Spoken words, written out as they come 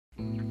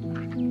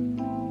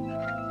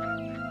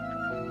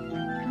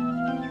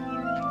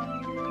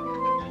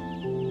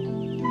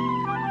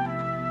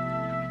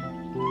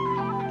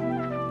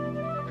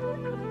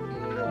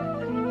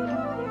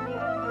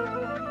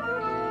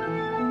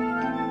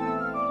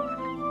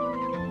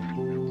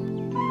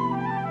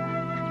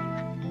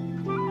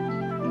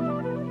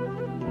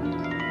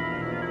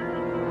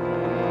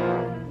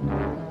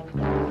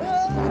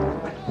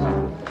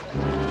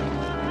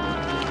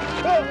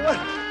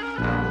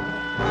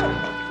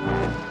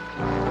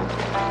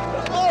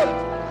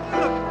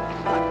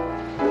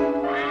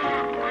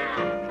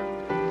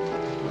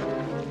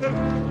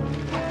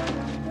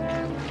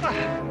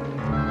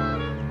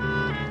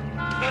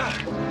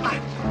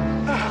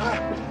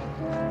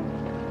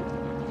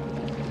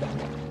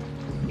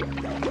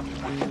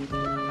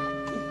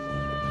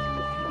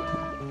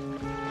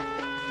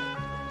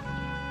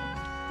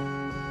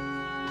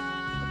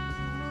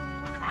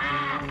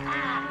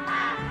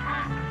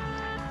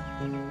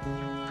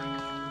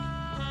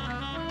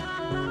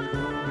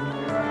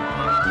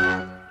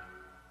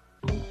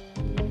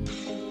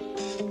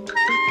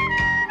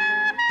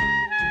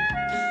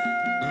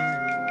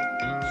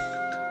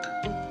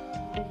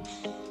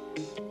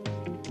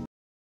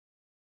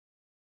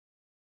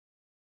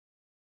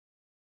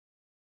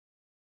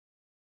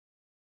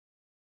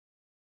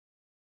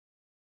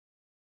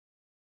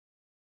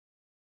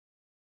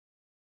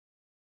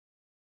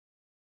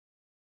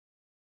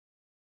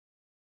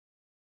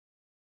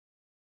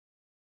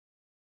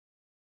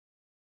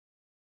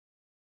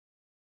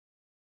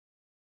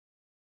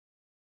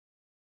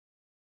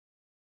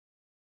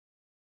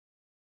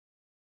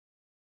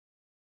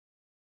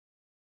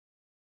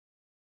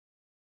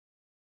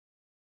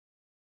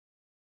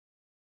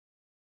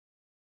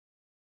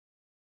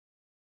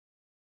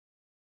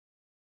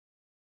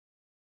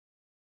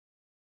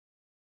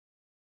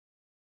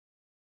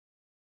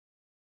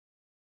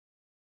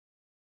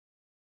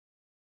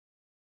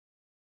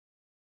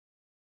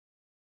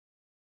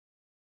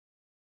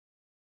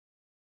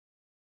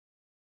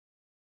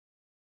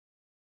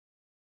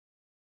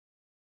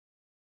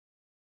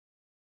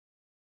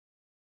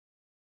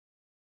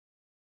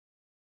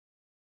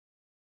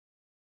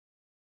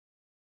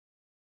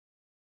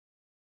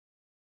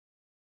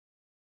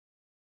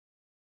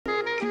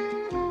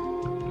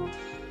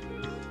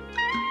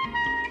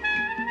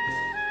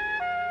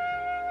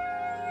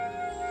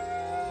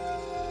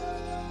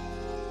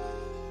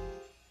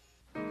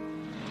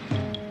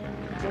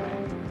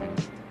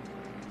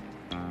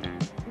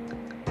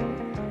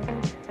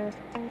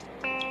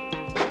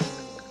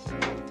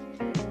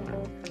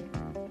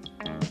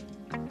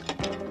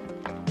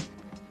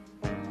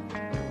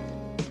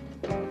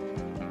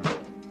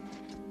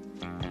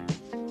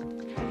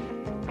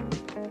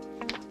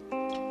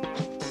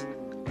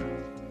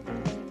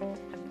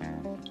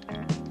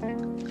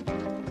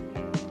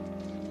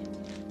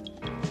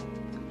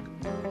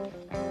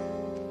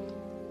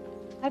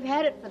I've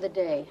had it for the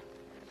day.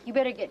 You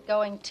better get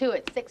going, too,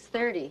 at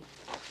 6:30.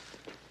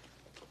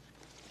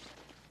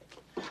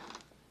 If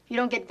you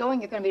don't get going,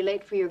 you're going to be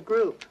late for your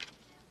group.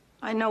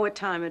 I know what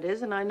time it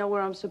is, and I know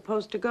where I'm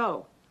supposed to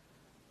go.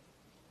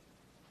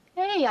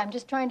 Hey, I'm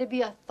just trying to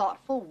be a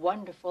thoughtful,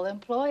 wonderful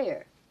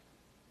employer.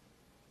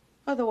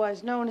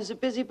 Otherwise known as a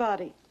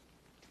busybody.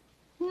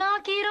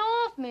 Knock it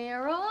off,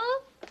 Meryl.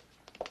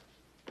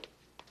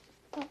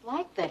 I don't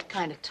like that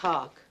kind of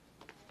talk.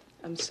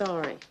 I'm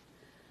sorry.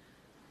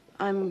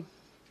 I'm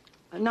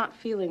not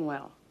feeling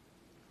well.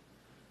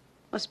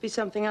 Must be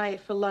something I ate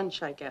for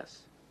lunch, I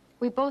guess.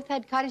 We both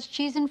had cottage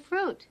cheese and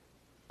fruit.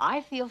 I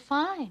feel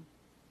fine.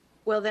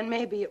 Well, then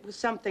maybe it was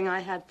something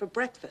I had for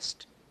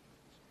breakfast.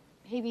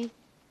 Maybe.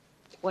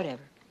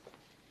 Whatever.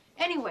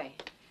 Anyway,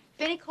 if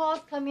any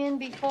calls come in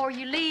before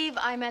you leave,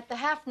 I'm at the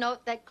Half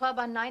Note, that club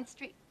on 9th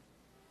Street.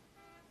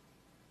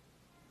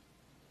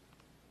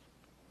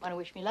 Want to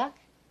wish me luck?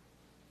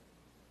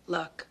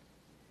 Luck.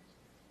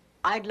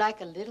 I'd like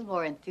a little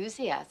more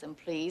enthusiasm,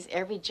 please.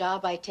 Every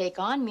job I take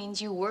on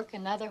means you work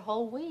another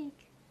whole week.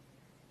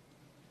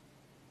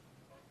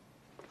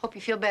 Hope you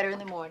feel better in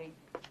the morning.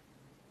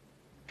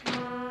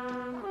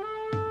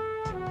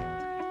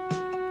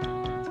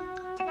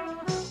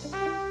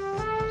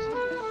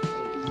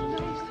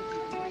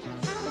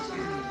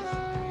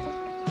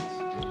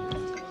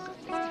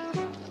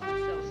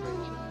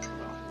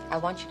 I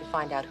want you to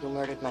find out who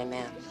murdered my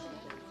man.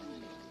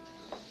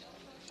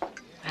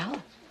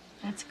 Well,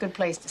 that's a good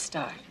place to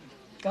start.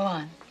 Go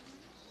on.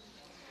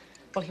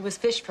 Well, he was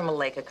fished from a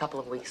lake a couple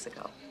of weeks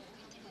ago.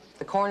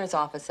 The coroner's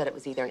office said it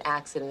was either an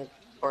accident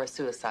or a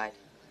suicide.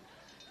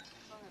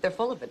 They're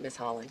full of it, Miss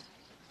Holland.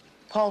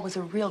 Paul was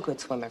a real good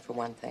swimmer, for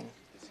one thing.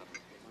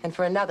 And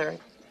for another,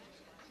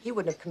 he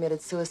wouldn't have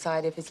committed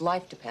suicide if his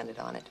life depended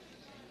on it.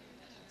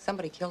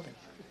 Somebody killed him.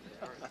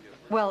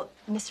 Well,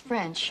 Miss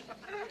French,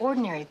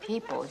 ordinary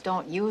people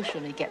don't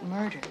usually get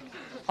murdered.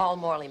 Paul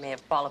Morley may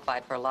have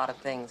qualified for a lot of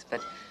things,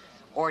 but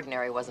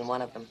ordinary wasn't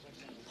one of them.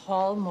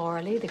 Paul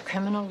Morley, the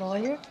criminal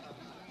lawyer?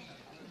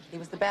 He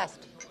was the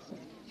best.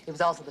 He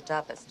was also the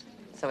toughest,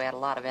 so he had a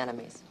lot of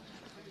enemies.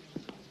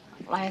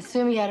 Well, I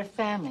assume he had a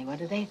family. What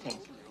do they think?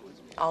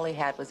 All he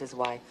had was his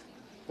wife,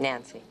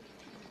 Nancy.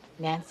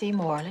 Nancy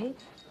Morley?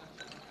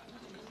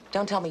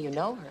 Don't tell me you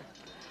know her.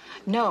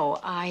 No,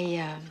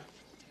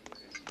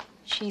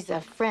 she's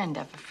a friend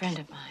of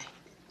mine.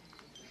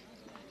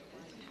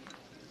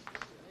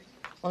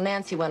 Well,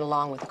 Nancy went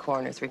along with the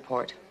coroner's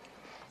report.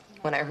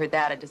 When I heard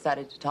that, I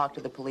decided to talk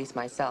to the police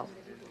myself.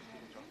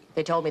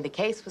 They told me the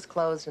case was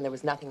closed and there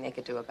was nothing they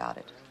could do about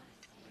it.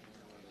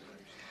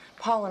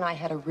 Paul and I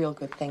had a real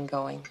good thing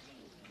going.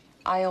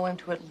 I owe him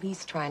to at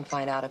least try and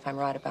find out if I'm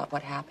right about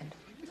what happened.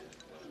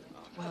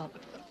 Well,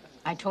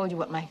 I told you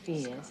what my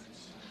fee is.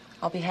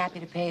 I'll be happy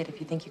to pay it if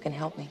you think you can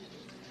help me.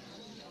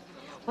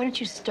 Why don't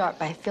you start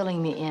by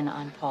filling me in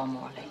on Paul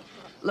Morley?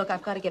 Look,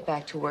 I've got to get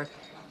back to work.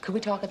 Could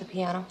we talk at the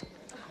piano?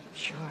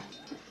 Sure.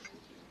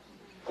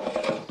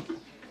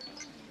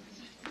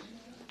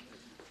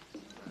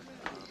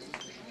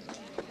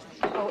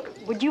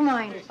 would you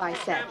mind if I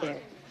sat there?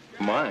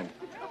 Mine?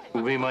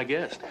 Will be my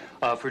guest.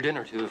 For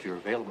dinner, too, if you're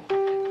available.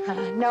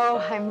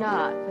 No, I'm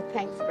not, but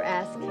thanks for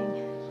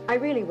asking. I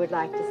really would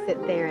like to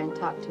sit there and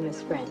talk to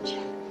Miss French.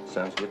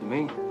 Sounds good to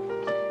me.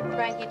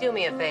 Frankie, do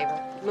me a favor.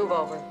 Move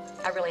over.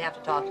 I really have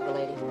to talk to the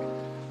lady.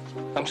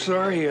 I'm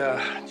sorry,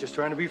 just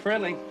trying to be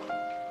friendly.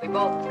 We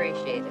both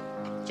appreciate it.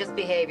 Just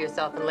behave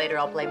yourself, and later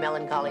I'll play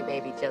Melancholy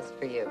Baby just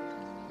for you.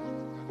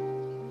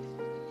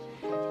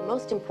 The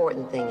most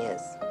important thing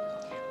is,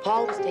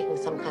 Paul was taking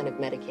some kind of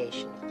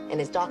medication, and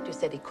his doctor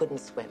said he couldn't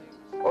swim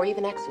or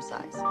even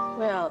exercise.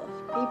 Well,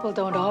 people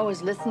don't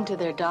always listen to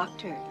their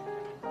doctor.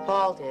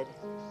 Paul did.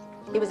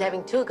 He was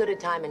having too good a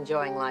time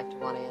enjoying life to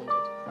want to end it.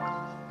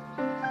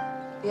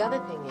 The other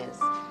thing is,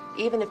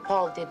 even if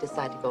Paul did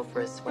decide to go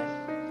for a swim,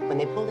 when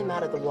they pulled him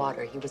out of the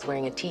water, he was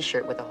wearing a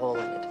T-shirt with a hole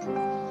in it.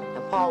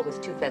 Now, Paul was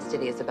too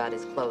fastidious about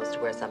his clothes to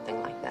wear something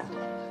like that.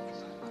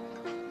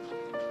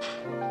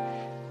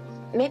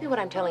 Maybe what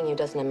I'm telling you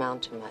doesn't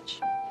amount to much.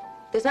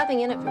 There's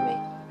nothing in it for me.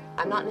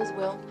 I'm not in his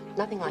will,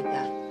 nothing like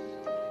that.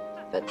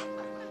 But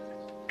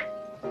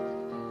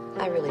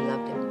I really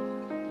loved him.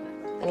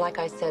 And like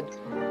I said,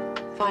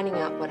 finding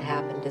out what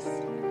happened is,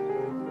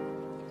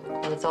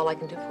 well, it's all I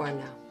can do for him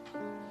now.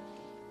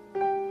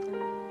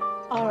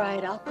 All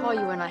right, I'll call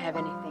you when I have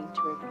anything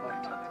to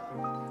report.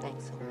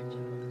 Thanks so much.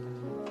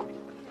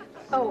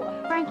 Oh,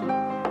 Frankie,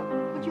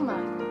 would you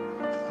mind?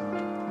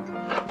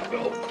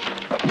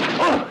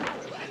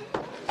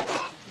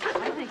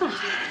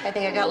 I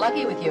think I got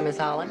lucky with you, Miss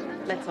Holland.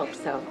 Let's hope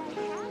so.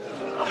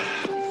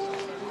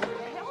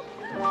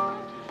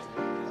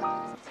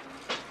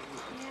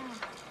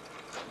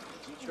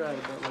 Try it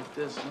a bit like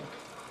this, huh?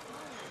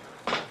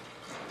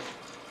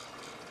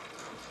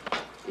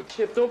 Hey,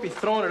 Chip, don't be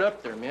throwing it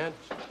up there, man.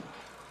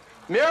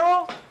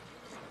 Meryl?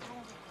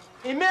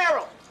 Hey,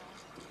 Meryl!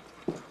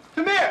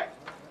 Come here!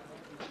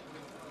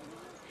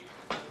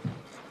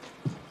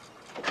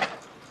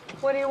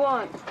 What do you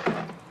want?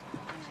 Come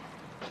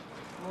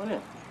on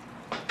in.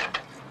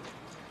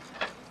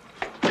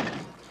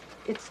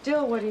 It's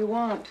still what do you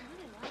want?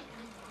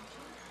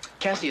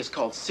 Cassie has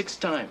called 6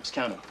 times,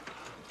 count 'em.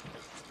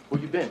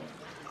 Where you been?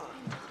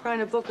 Trying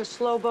to book a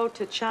slow boat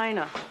to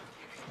China.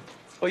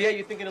 Oh, yeah,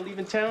 you thinking of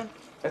leaving town?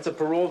 That's a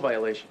parole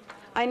violation.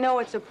 I know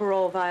it's a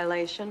parole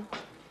violation.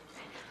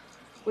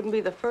 Wouldn't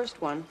be the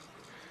first one.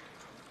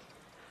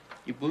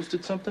 You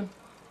boosted something?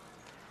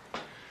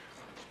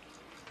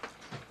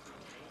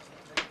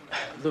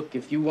 Look,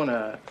 if you want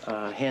to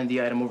hand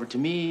the item over to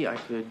me, I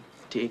could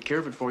take care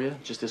of it for you,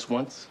 just this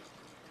once.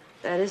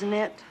 That isn't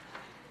it.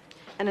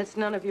 And it's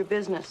none of your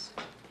business.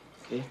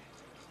 Okay.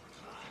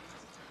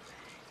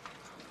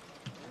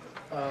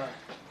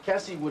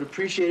 Cassie would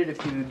appreciate it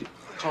if you'd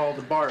call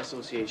the Bar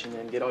Association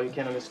and get all you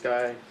can on this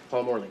guy,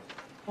 Paul Morley.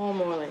 Paul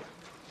Morley.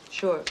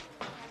 Sure.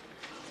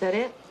 Is that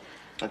it?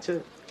 That's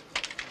it.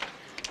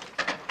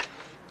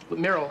 But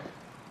Meryl,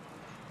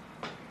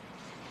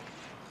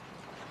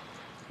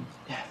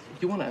 if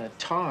you want to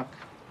talk,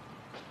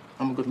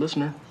 I'm a good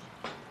listener.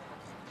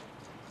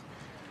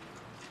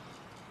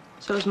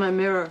 So's my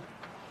mirror.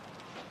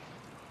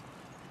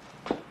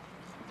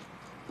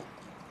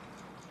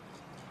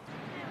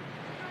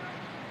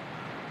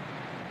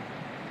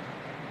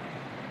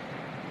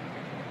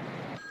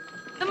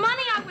 The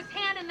money I was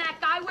handing that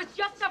guy was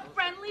just a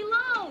friendly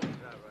loan.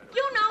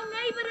 You know,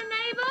 neighbor to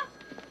neighbor.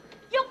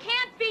 You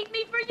can't beat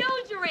me for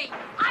usury.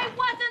 I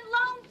wasn't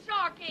loan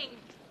sharking.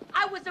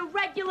 I was a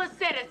regular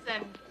citizen.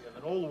 You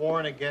have an old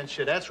warrant against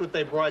you. That's what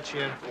they brought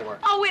you in for.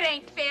 Oh, it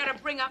ain't fair to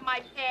bring up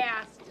my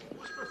past. It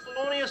was for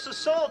felonious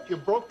assault. You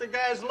broke the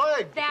guy's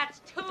leg.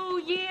 That's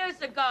 2 years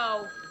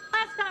ago.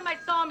 Last time I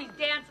saw him, he's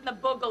dancing the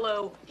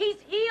boogaloo.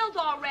 He's healed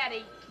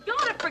already. You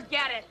ought to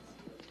forget it.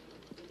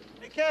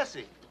 Hey,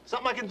 Cassie,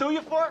 something I can do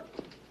you for?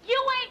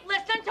 You ain't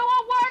listened to a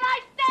word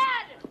I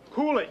said.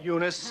 Cool it,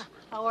 Eunice.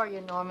 How are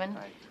you, Norman?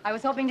 I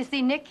was hoping to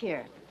see Nick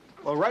here.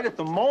 Well, right at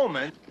the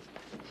moment.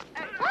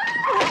 Hey,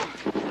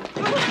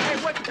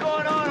 what's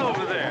going on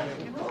over there?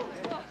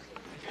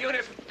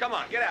 Eunice, come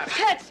on, get out of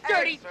here. That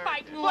sturdy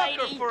fighting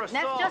lady. For And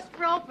that's just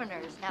for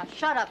openers. Now,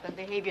 shut up and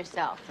behave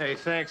yourself. Hey,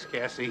 thanks,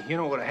 Cassie. You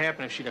know what would have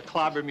happened if she'd have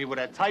clobbered me with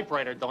that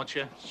typewriter, don't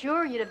you?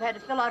 Sure, you'd have had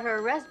to fill out her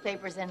arrest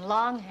papers in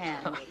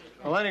longhand.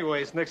 Well,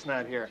 anyways, Nick's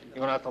not here. He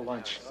went out to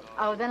lunch.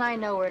 Oh, then I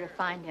know where to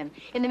find him.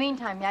 In the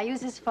meantime, may I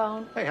use his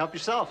phone? Hey, help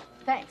yourself.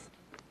 Thanks.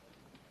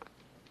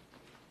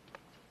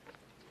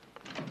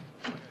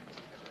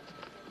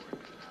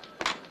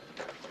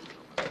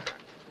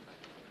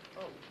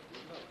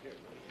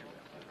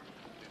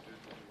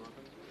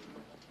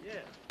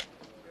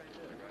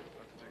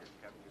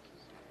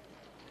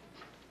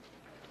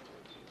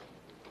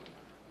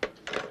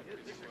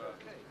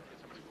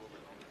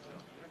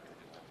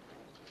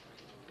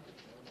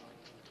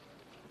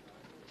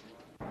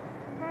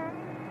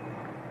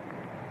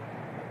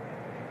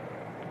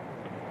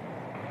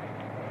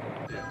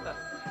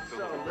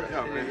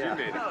 No, man, you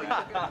made it.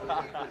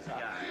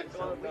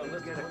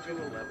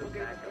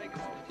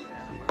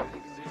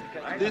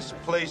 This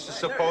place is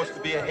supposed to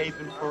be a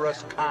haven for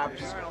us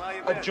cops.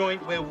 A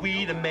joint where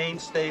we, the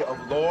mainstay of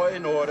law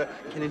and order,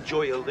 can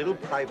enjoy a little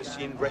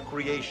privacy and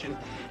recreation.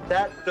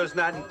 That does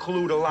not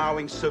include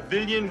allowing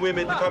civilian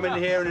women to come in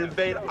here and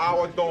invade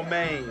our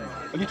domain.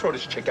 Will you throw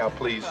this chick out,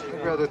 please?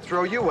 I'd rather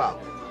throw you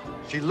out.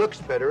 She looks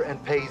better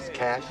and pays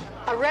cash.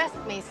 Arrest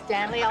me,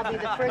 Stanley. I'll be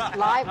the first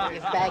live one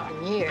you've bagged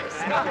in years.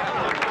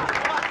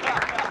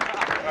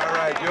 All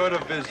right, you're the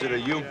visitor.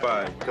 You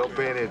buy. Don't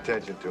pay any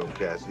attention to him,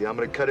 Cassie. I'm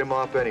gonna cut him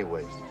off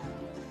anyways.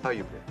 How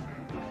you been?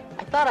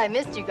 I thought I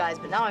missed you guys,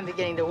 but now I'm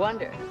beginning to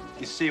wonder.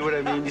 You see what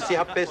I mean? You see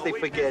how fast they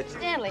forget?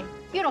 Stanley,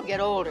 you don't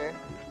get older.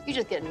 You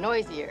just get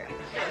noisier.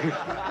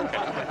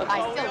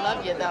 I still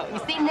love you, though. You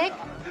see Nick?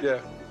 Yeah,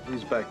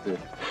 he's back there.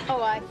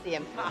 Oh, I see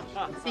him.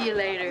 See you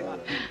later.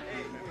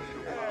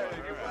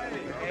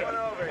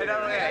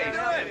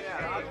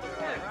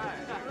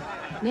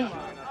 Nick.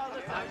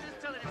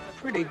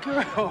 Pretty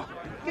girl.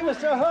 Give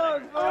us a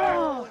hug.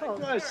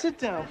 Oh, sit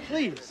down,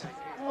 please.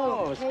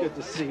 Oh, it's good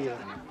to see you.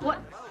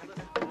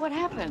 What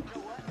happened?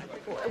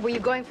 Were you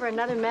going for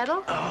another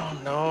medal? Oh,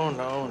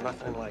 no,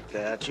 nothing like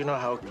that. You know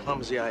how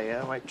clumsy I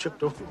am. I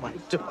tripped over my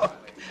dog.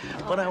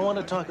 But I want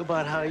to talk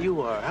about how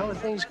you are. How are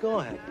things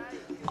going?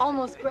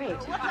 Almost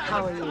great.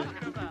 How are you?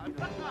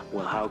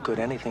 Well, how could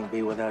anything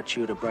be without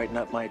you to brighten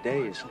up my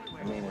days?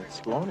 I mean,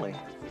 it's lonely.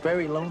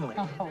 Very lonely.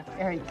 Oh,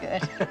 very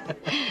good.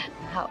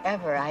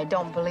 However, I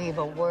don't believe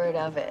a word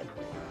of it.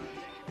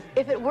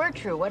 If it were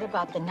true, what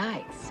about the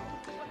nights?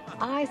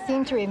 I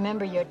seem to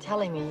remember you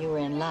telling me you were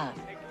in love.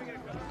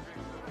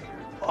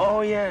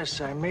 Oh,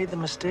 yes, I made the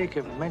mistake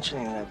of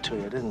mentioning that to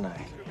you, didn't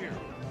I?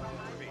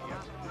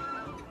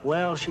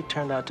 Well, she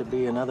turned out to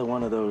be another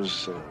one of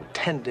those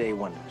 10-day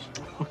wonders.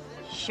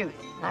 Shoot,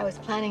 I was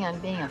planning on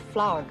being a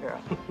flower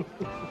girl.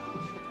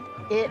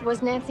 It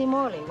was Nancy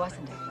Morley,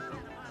 wasn't it?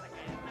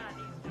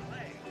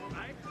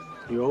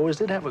 You always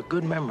did have a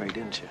good memory,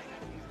 didn't you?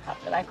 How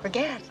could I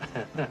forget?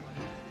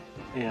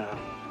 Yeah.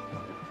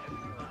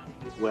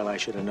 Well, I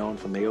should have known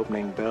from the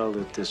opening bell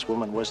that this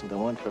woman wasn't the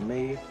one for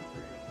me.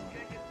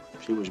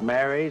 She was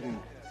married, and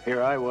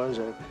here I was.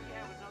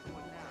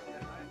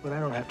 But I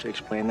don't have to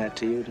explain that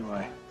to you, do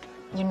I?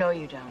 You know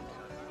you don't.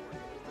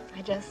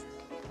 I just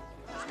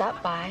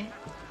stopped by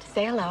to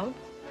say hello.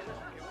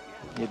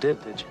 You did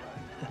you?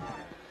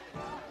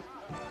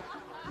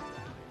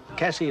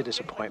 Cassie, you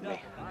disappoint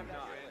me.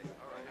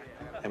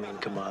 I mean,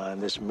 come on,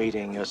 this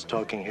meeting, us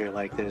talking here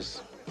like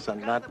this, it's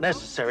not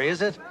necessary,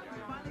 is it?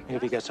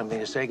 If you got something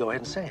to say, go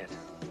ahead and say it.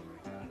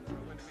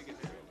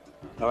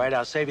 All right,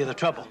 I'll save you the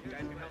trouble.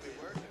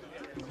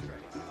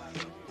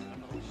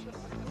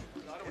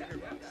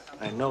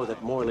 I know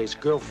that Morley's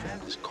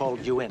girlfriend has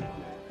called you in.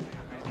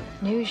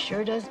 News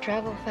sure does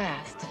travel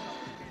fast.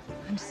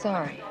 I'm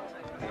sorry.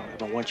 I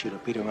don't ever want you to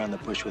beat around the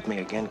bush with me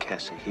again,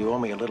 Cassie. You owe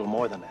me a little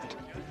more than that.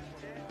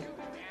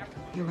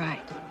 You're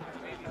right.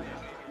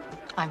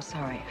 I'm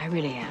sorry. I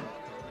really am.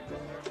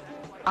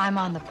 I'm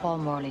on the Paul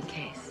Morley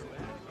case.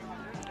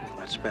 Well,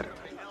 that's better.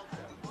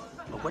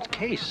 But what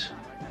case?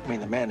 I mean,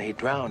 the man he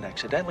drowned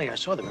accidentally. I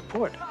saw the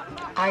report.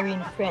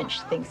 Irene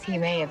French thinks he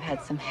may have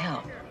had some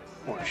help.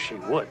 Well, she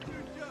would.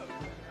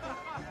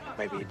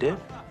 Maybe he did.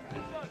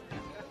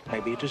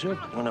 Maybe he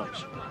deserved it. Who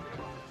knows?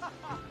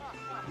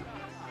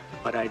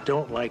 But I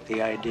don't like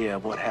the idea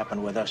of what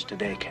happened with us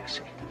today,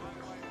 Cassie.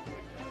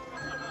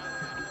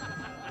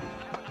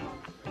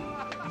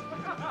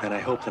 And I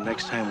hope the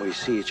next time we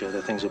see each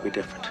other, things will be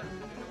different.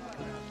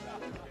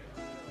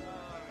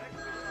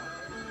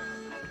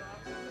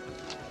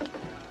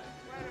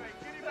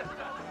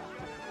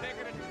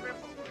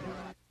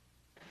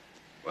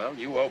 Well,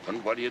 you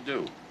opened. What do you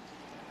do?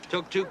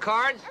 Took 2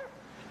 cards,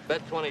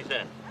 bet 20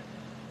 cents.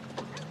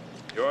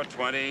 You're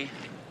 20.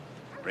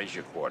 Raise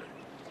your quarter.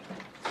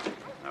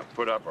 Now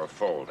put up or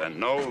fold, and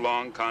no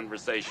long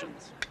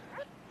conversations.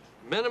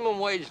 Minimum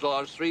wage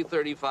law is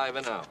 $3.35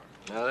 an hour.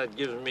 Now that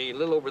gives me a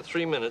little over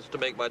 3 minutes to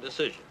make my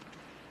decision.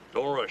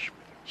 Don't rush me.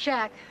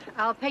 Shaq,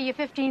 I'll pay you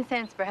 15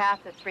 cents for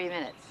half the 3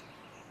 minutes.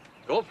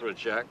 Go for it,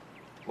 Jack.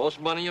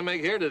 Most money you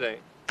make here today.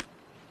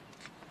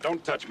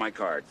 Don't touch my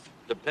cards.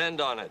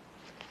 Depend on it.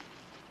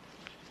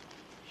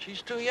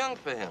 She's too young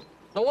for him.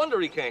 No wonder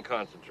he can't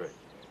concentrate.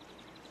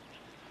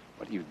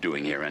 What are you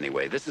doing here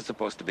anyway? This is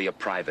supposed to be a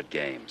private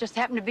game. Just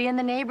happened to be in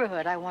the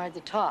neighborhood. I wanted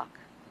to talk.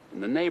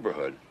 In the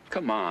neighborhood?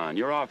 Come on,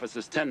 your office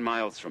is 10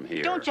 miles from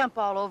here. Don't jump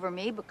all over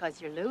me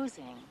because you're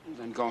losing.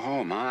 Then go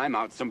home, huh? I'm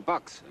out some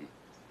bucks. And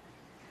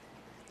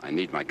I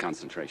need my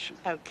concentration.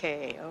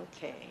 Okay.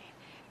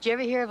 Did you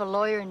ever hear of a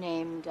lawyer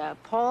named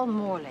Paul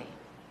Morley?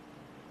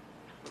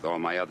 With all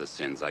my other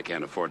sins, I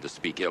can't afford to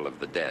speak ill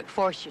of the dead.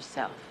 Force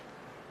yourself.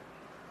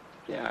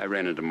 Yeah, I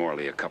ran into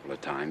Morley a couple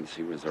of times.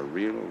 He was a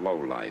real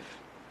lowlife.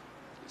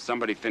 If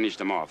somebody finished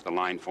him off, the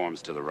line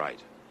forms to the right.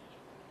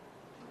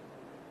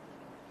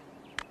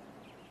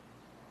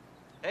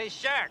 Hey,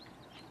 Shaq.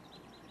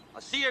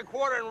 I'll see your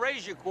quarter and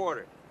raise your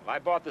quarter. Well, I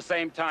bought the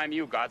same time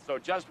you got, so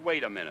just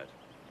wait a minute.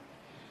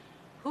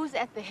 Who's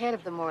at the head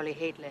of the morally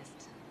hate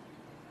list?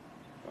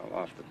 Well,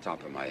 off the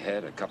top of my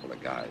head, a couple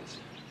of guys.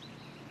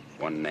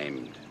 One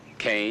named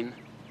Kane,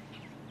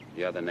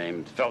 the other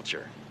named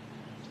Felcher.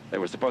 They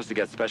were supposed to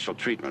get special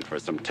treatment for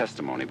some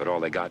testimony, but all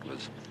they got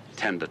was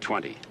 10 to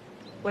 20.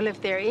 Well,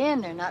 if they're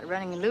in, they're not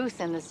running loose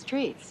in the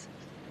streets.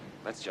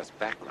 That's just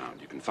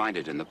background. You can find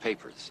it in the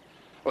papers.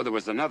 Oh, there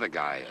was another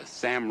guy,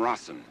 Sam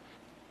Rawson.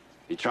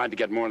 He tried to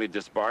get morally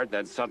disbarred,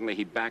 then suddenly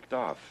he backed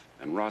off.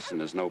 And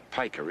Rawson is no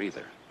piker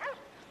either.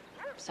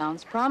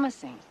 Sounds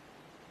promising.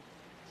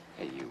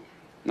 Hey, you.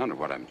 None of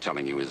what I'm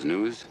telling you is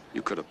news.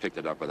 You could have picked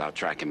it up without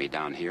tracking me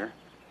down here.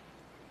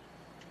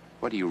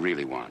 What do you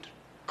really want?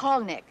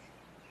 Call Nick.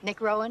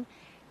 Nick Rowan.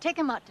 Take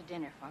him out to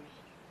dinner for me.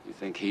 You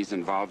think he's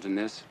involved in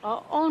this?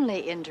 Oh,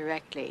 only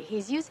indirectly.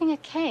 He's using a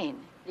cane.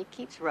 He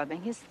keeps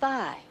rubbing his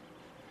thigh.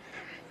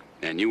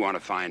 And you want to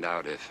find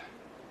out if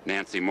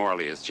Nancy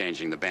Morley is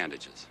changing the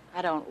bandages?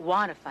 I don't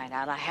want to find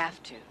out. I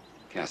have to.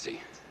 Cassie,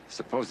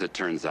 suppose it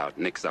turns out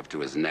Nick's up to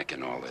his neck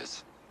in all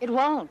this. It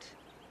won't.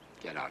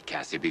 Get out,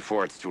 Cassie,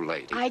 before it's too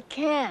late. I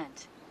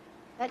can't.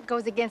 That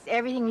goes against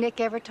everything Nick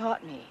ever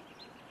taught me.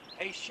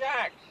 Hey,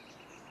 Shaq.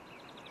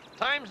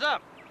 Time's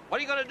up. What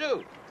are you going to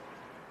do?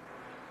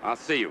 I'll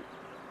see you.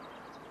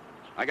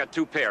 I got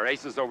 2 pair,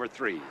 aces over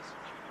 3s.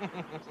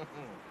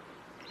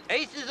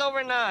 Aces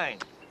over 9.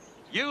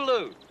 You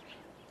lose.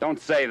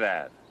 Don't say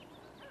that.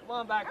 Come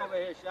on back over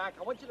here, Shaq.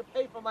 I want you to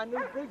pay for my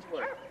new bridge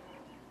work.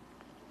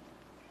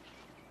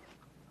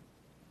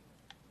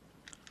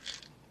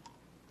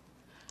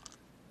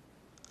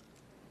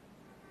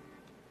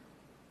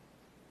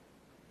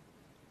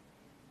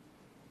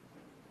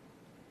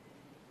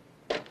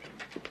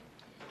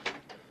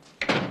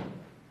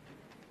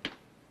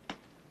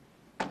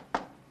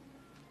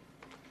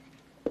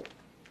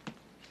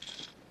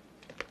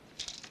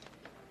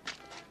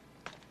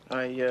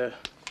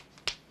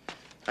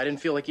 I didn't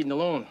feel like eating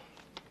alone.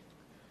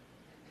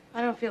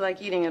 I don't feel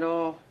like eating at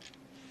all.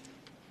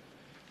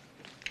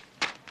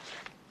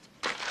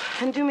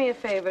 And do me a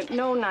favor,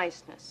 no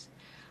niceness.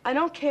 I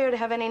don't care to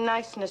have any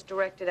niceness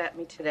directed at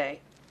me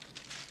today.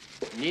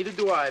 Neither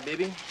do I,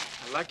 baby.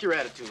 I like your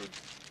attitude.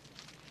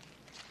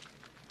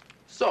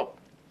 So,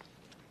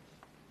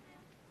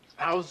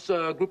 how's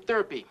group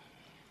therapy?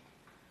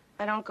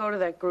 I don't go to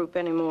that group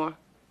anymore.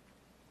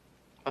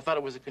 I thought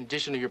it was a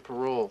condition of your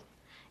parole.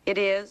 It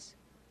is.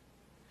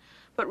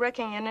 But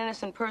wrecking an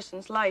innocent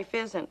person's life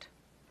isn't.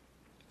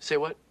 Say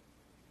what?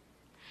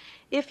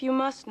 If you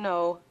must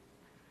know,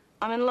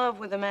 I'm in love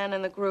with the man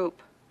in the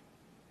group.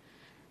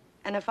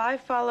 And if I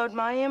followed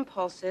my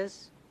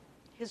impulses,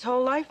 his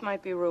whole life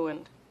might be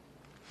ruined.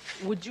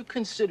 Would you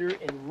consider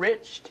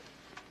enriched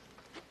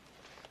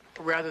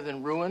rather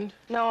than ruined?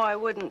 No, I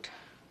wouldn't.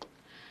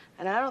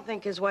 And I don't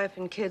think his wife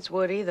and kids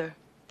would either.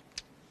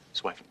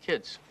 His wife and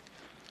kids?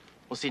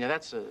 Well, see, now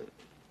that's a...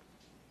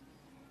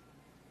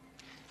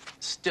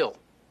 Still,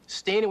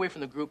 staying away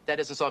from the group, that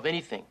doesn't solve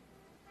anything.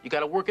 You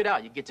gotta work it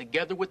out. You get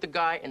together with the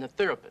guy and the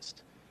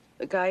therapist.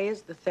 The guy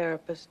is the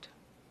therapist.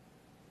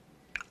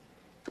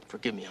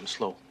 Forgive me, I'm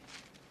slow.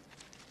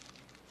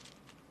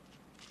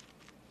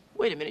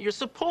 Wait a minute, you're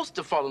supposed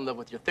to fall in love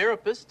with your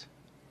therapist.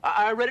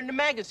 I read it in a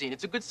magazine.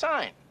 It's a good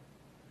sign.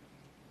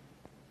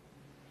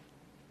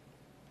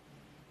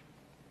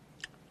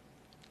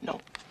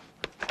 No.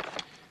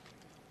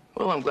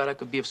 Well, I'm glad I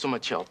could be of so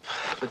much help.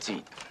 Let's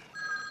eat.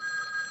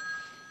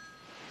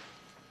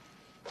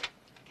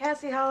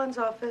 Cassie Holland's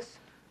office.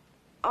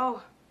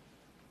 Oh.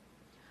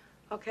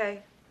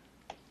 Okay.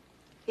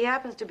 He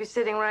happens to be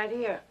sitting right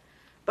here,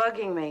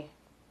 bugging me.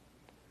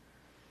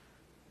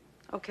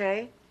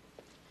 Okay.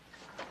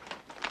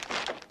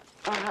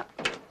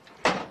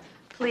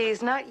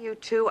 Please, not you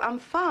two. I'm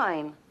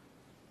fine.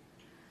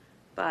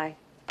 Bye.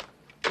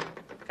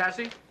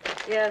 Cassie?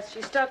 Yes,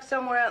 she's stuck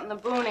somewhere out in the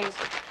boonies.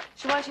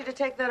 She wants you to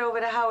take that over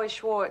to Howie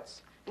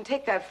Schwartz. And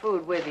take that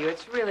food with you.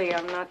 It's really,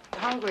 I'm not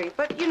hungry.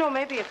 But, you know,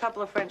 maybe a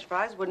couple of French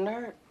fries wouldn't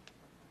hurt.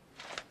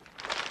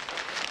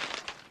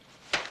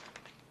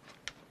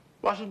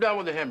 Wash them down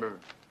with a hamburger.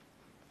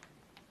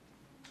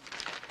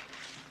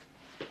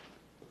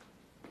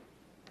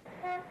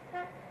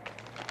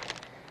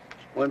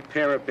 One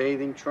pair of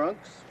bathing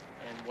trunks.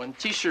 And one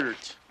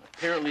T-shirt.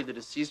 Apparently the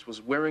deceased was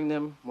wearing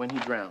them when he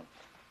drowned.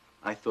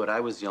 I thought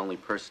I was the only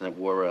person that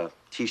wore a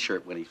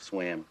T-shirt when he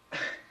swam.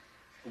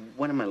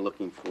 What am I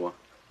looking for?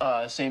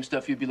 Same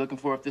stuff you'd be looking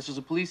for if this was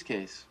a police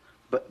case.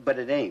 But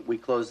it ain't. We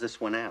closed this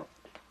one out.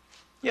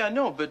 Yeah, I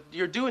know, but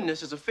you're doing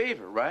this as a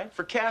favor, right?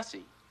 For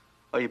Cassie.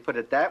 Oh, you put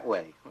it that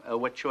way.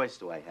 What choice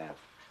do I have?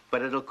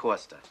 But it'll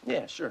cost us.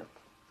 Yeah, sure.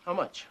 How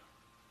much?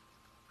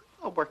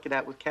 I'll work it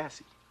out with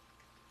Cassie.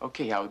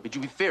 Okay, Howie, but you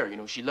be fair. You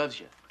know, she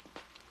loves you.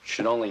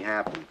 Should only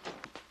happen.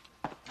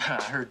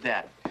 I heard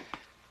that.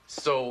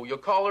 So you'll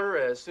call her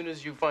as soon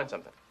as you find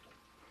something?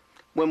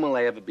 When will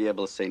I ever be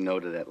able to say no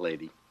to that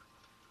lady?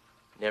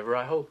 Never,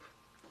 I hope.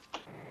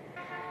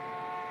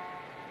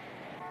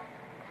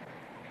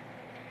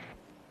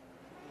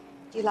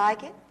 Do you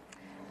like it?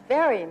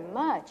 Very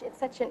much. It's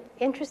such an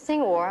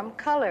interesting, warm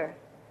color.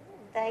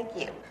 Thank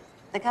you.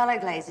 The color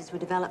glazes were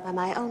developed by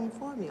my own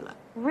formula.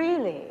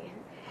 Really?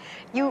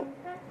 You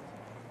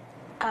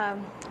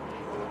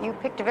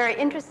picked a very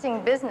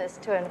interesting business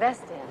to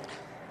invest in.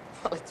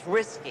 Well, it's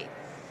risky,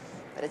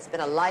 but it's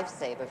been a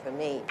lifesaver for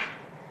me.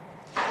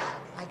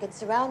 I could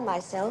surround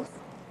myself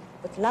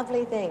with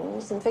lovely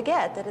things and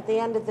forget that at the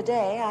end of the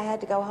day, I had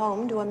to go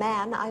home to a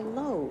man I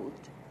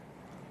loathed.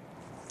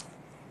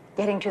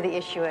 Getting to the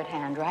issue at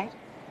hand, right?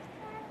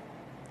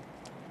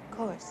 Of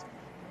course.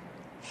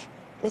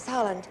 Miss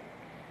Holland,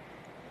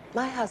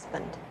 my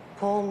husband,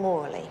 Paul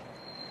Morley,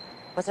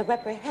 was a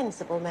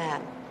reprehensible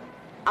man.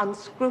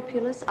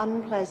 Unscrupulous,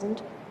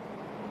 unpleasant.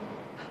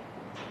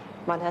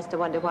 One has to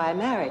wonder why I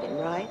married him,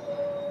 right?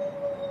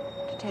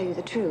 To tell you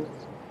the truth,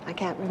 I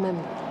can't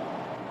remember.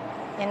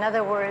 In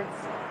other words,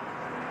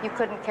 you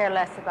couldn't care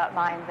less about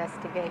my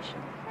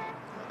investigation.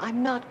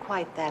 I'm not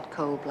quite that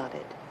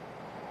cold-blooded.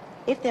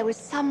 If there was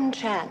some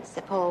chance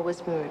that Paul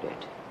was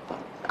murdered,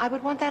 I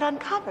would want that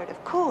uncovered,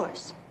 of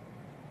course.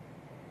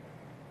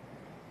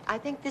 I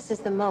think this is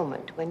the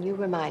moment when you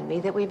remind me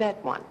that we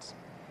met once.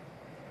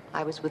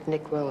 I was with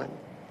Nick Rowan.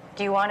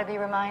 Do you want to be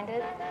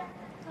reminded?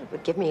 It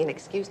would give me an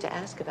excuse to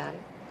ask about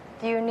it.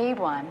 Do you need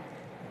one,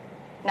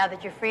 now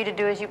that you're free to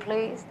do as you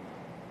please?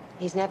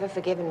 He's never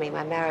forgiven me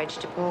my marriage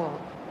to Paul.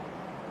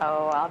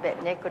 Oh, I'll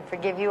bet Nick would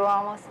forgive you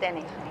almost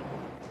anything.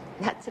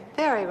 That's a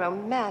very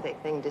romantic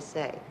thing to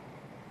say.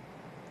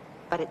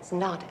 But it's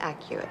not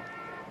accurate.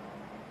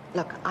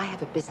 Look, I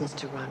have a business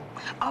to run.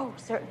 Oh,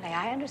 certainly,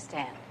 I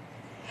understand.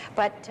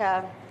 But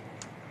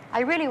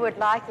I really would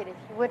like it if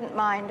you wouldn't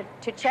mind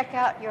to check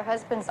out your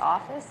husband's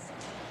office.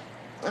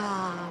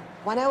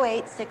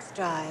 108 6th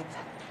Drive.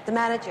 The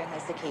manager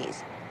has the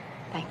keys.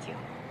 Thank you.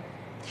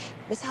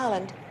 Miss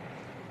Holland,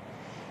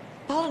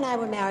 Paul and I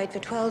were married for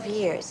 12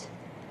 years.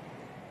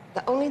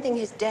 The only thing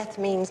his death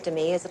means to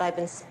me is that I've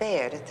been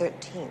spared a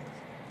 13th.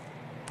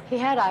 He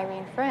had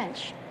Irene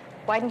French.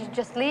 Why didn't you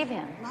just leave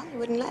him? Well, he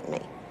wouldn't let me.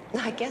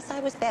 I guess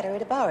I was better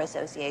at a bar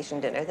association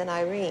dinner than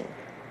Irene.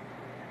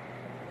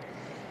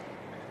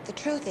 The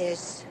truth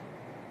is,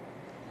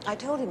 I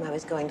told him I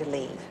was going to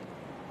leave.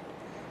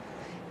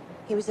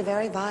 He was a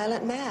very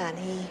violent man.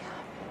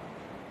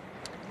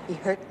 He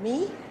hurt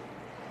me.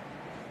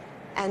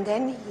 And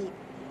then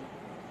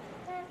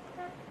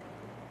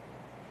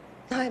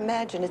I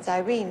imagine it's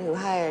Irene who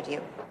hired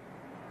you.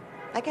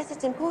 I guess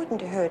it's important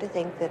to her to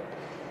think that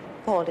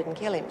Paul didn't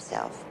kill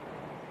himself.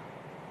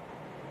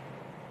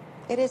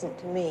 It isn't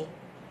to me.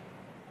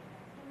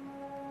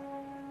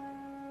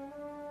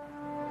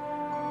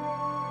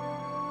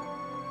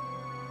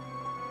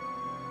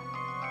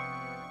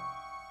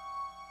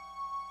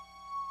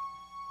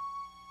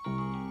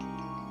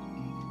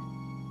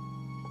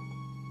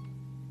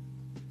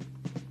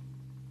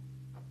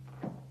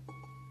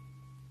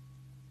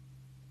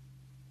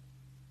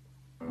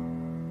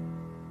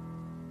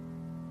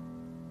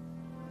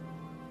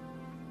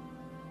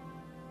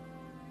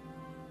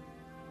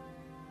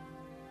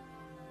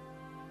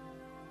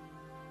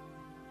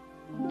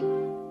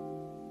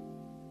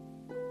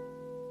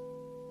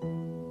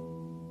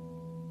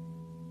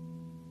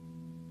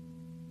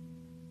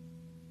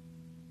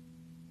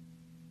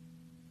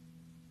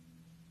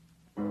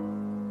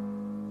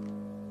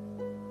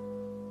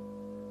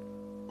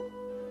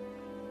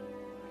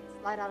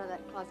 Slide out of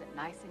that closet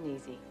nice and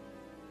easy.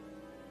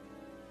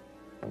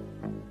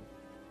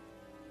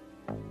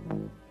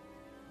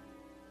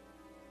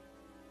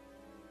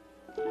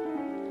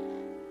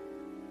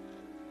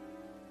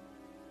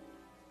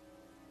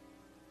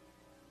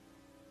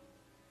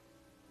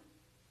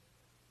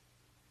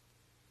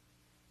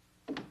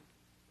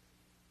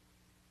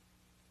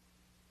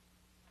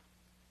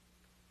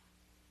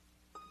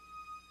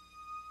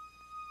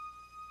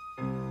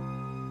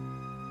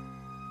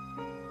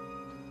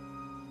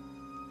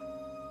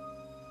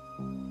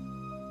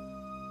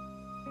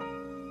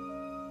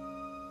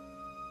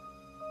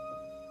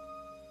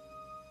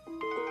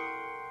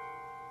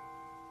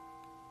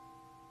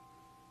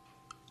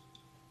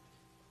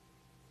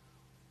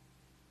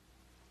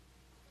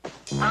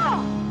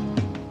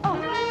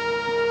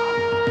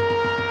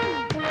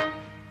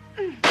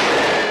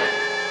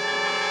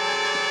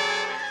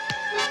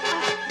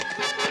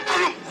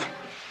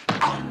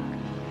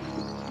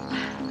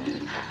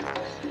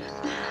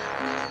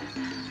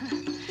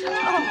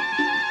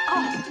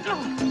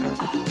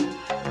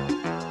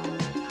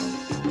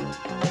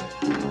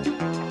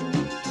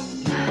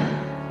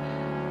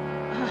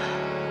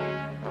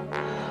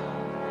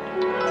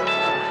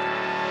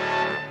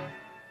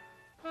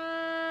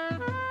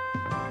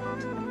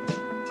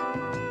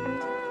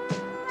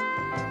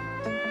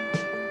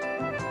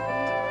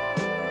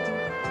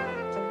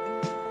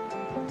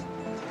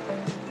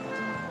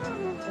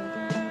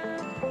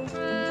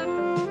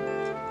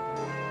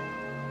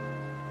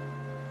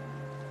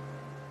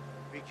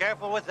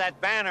 Careful with that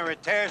banner,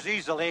 it tears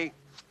easily.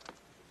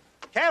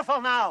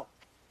 Careful now.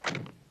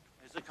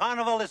 As the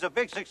carnival is a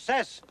big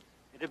success,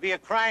 it'd be a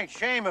crying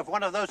shame if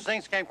one of those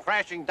things came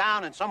crashing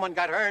down and someone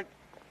got hurt.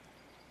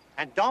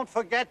 And don't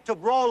forget to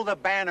roll the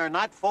banner,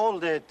 not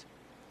fold it.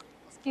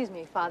 Excuse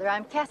me, Father.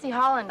 I'm Cassie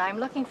Holland. I'm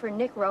looking for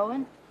Nick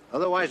Rowan.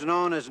 Otherwise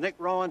known as Nick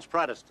Rowan's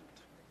Protestant.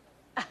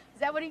 Is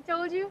that what he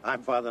told you?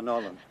 I'm Father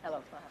Nolan.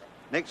 Hello, Father.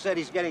 Nick said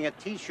he's getting a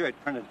T-shirt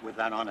printed with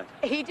that on it.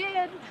 He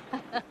did.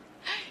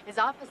 His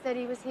office said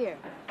he was here.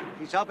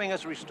 He's helping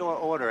us restore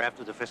order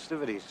after the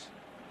festivities.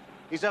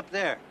 He's up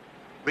there,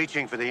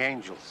 reaching for the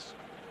angels.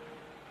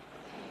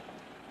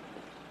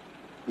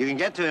 You can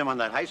get to him on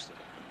that heister.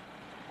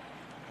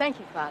 Thank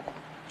you, Father.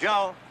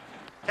 Joe,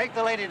 take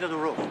the lady to the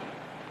roof.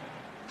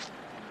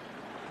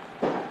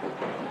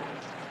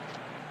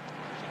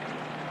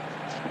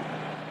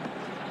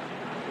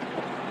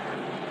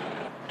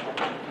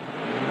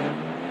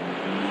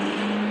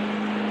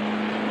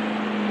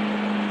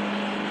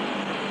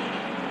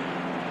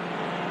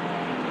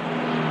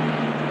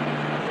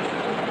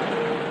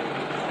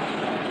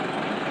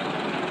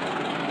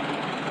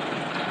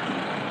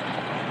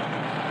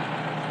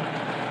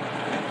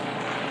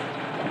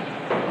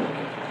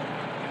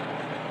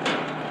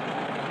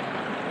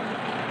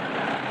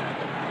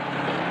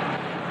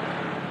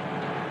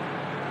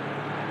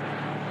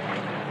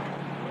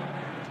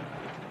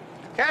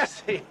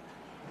 Cassie,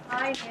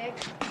 Hi, Nick.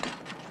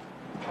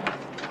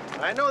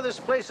 I know this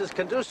place is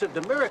conducive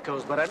to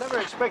miracles, but I never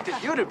expected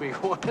you to be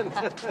one.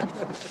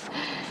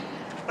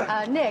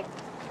 Nick,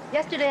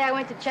 yesterday I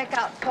went to check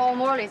out Paul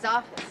Morley's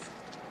office.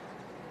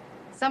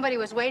 Somebody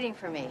was waiting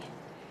for me.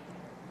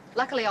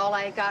 Luckily, all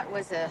I got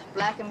was a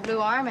black and blue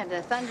arm and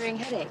a thundering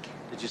headache.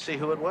 Did you see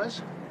who it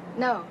was?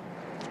 No.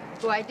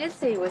 Who I did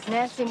see was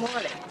Nancy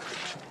Morley.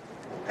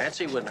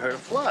 Nancy wouldn't hurt a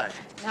fly.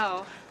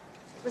 No.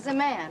 It was a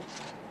man.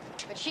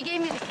 But she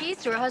gave me the keys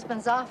to her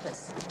husband's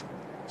office.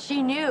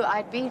 She knew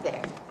I'd be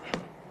there.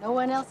 No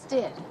one else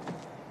did.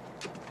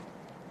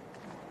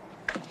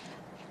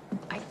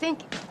 I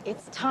think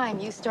it's time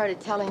you started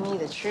telling me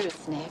the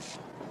truth, Nick.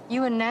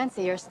 You and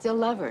Nancy are still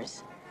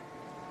lovers.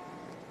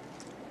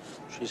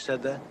 She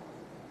said that?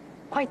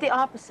 Quite the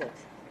opposite.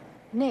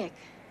 Nick,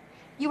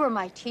 you were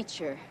my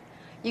teacher.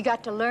 You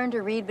got to learn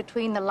to read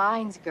between the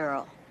lines,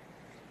 girl.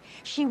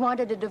 She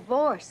wanted a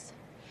divorce.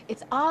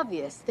 It's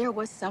obvious there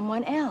was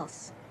someone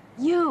else.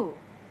 You.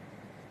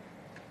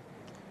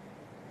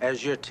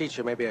 As your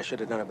teacher, maybe I should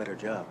have done a better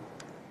job.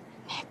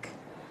 Nick,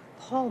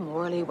 Paul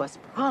Morley was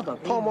probably...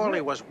 Paul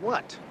Morley was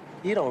what?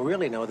 You don't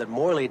really know that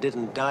Morley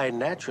didn't die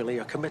naturally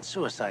or commit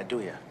suicide,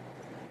 do you?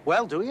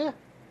 Well, do you?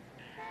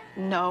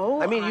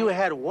 No. I mean, you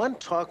had one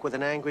talk with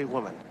an angry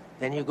woman.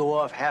 Then you go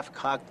off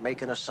half-cocked,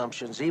 making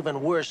assumptions.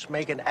 Even worse,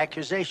 making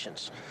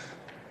accusations.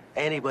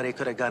 Anybody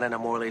could have gone into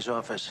Morley's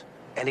office.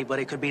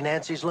 Anybody could be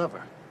Nancy's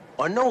lover.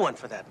 Or no one,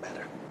 for that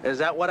matter. Is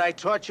that what I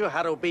taught you?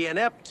 How to be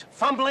inept?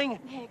 Fumbling?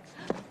 Nick.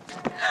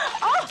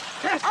 Oh!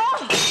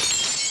 Oh!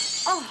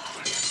 Oh!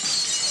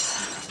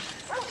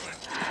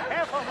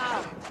 Careful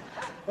now.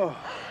 Oh.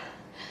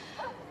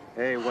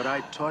 Hey, what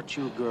I taught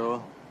you,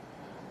 girl,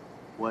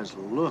 was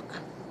look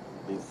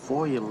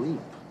before you leap.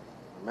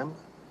 Remember?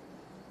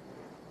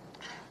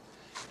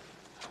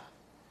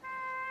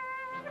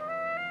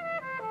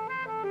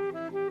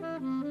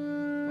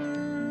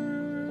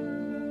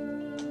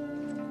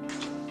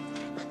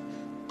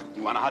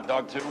 You want a hot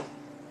dog, too?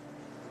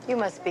 You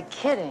must be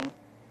kidding.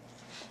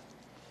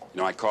 You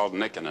know, I called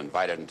Nick and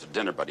invited him to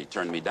dinner, but he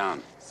turned me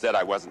down. Said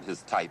I wasn't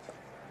his type.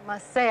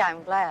 Must say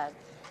I'm glad.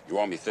 You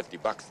owe me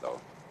 $50,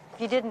 though.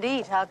 If you didn't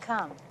eat, how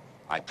come?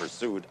 I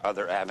pursued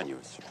other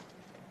avenues.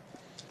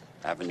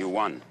 Avenue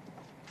 1.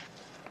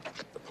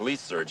 The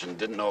police surgeon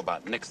didn't know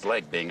about Nick's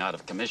leg being out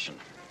of commission.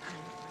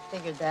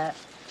 Figured that.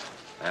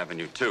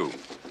 Avenue 2.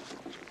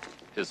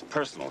 His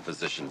personal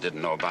physician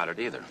didn't know about it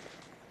either.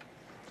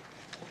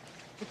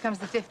 Here comes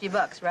the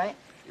 $50, right?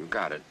 You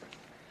got it.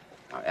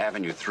 Now,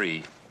 Avenue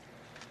 3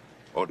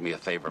 owed me a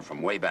favor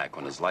from way back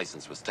when his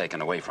license was taken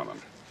away from him.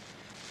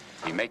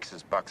 He makes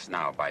his bucks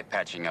now by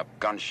patching up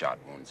gunshot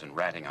wounds and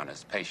ratting on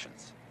his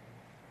patients.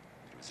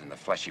 It was in the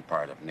fleshy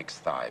part of Nick's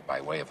thigh by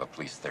way of a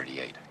police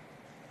 38.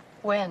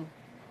 When?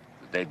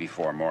 The day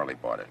before Morley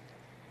bought it.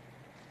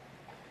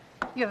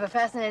 You have a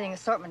fascinating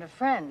assortment of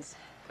friends.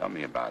 Tell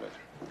me about it.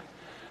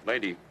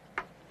 Lady,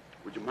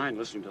 would you mind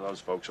listening to those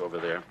folks over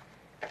there?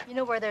 You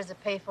know where there's a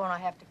payphone? I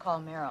have to call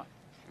Merrill.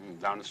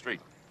 Down the street.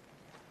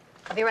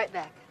 I'll be right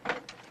back.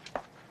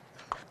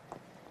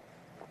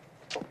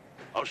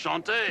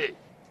 Enchanté.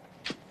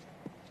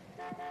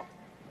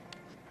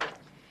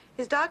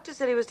 His doctor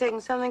said he was taking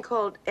something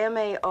called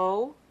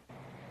MAO.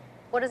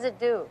 What does it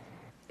do?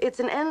 It's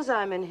an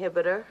enzyme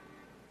inhibitor,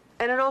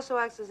 and it also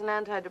acts as an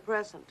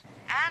antidepressant.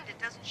 And it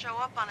doesn't show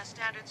up on a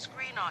standard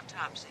screen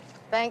autopsy.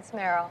 Thanks,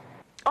 Merrill.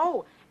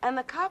 Oh, and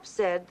the cop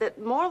said that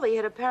Morley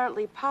had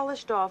apparently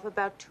polished off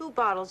about 2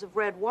 bottles of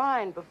red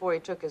wine before he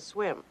took his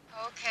swim.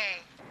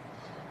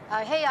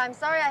 Okay. Hey, I'm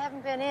sorry I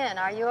haven't been in.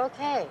 Are you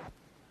okay?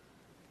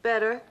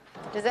 Better.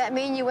 Does that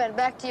mean you went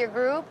back to your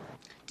group?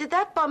 Did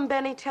that bum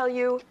Benny tell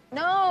you?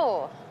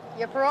 No.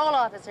 Your parole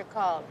officer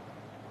called.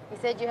 He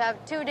said you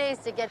have 2 days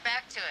to get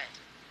back to it.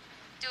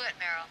 Do it,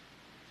 Merrill.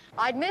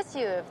 I'd miss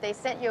you if they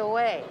sent you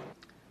away.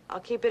 I'll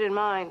keep it in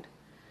mind.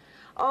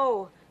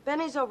 Oh,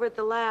 Benny's over at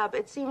the lab.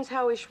 It seems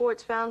Howie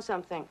Schwartz found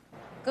something.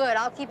 Good,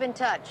 I'll keep in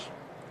touch.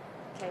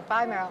 Okay,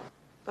 bye, Meryl.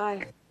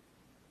 Bye.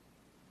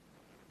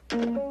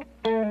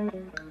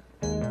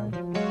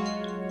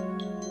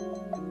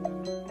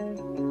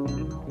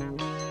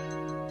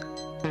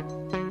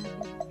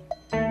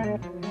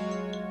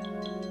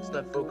 It's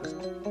not focused.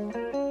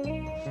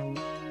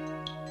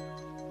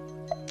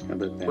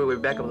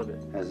 Wait, back up a little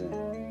bit. How's that?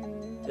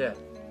 Yeah.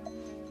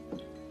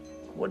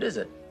 What is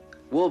it?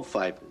 Wool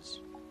fibers.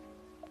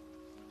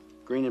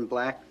 Green and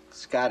black,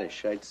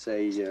 Scottish, I'd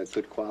say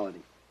good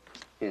quality.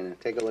 Here, now,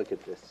 take a look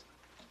at this.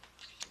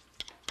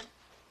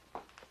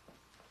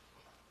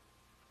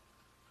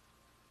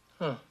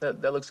 Huh,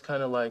 that looks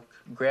kind of like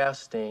grass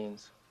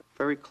stains.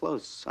 Very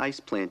close.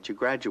 Ice plant, you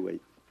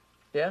graduate.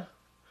 Yeah?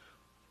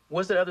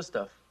 What's that other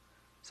stuff?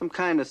 Some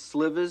kind of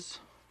slivers,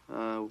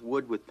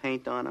 wood with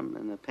paint on them,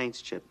 and the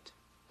paint's chipped.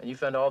 And you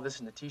found all this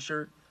in the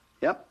T-shirt?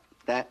 Yep,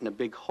 that and a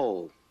big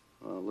hole.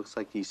 Looks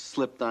like he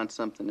slipped on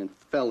something and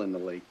fell in the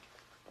lake.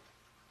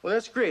 Well,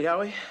 that's great,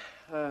 Howie.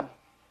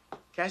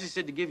 Cassie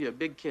said to give you a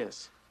big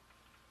kiss.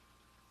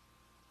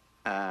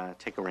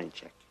 Take a rain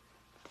check.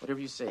 Whatever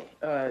you say.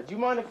 Do you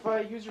mind if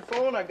I use your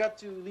phone? I got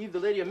to leave the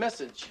lady a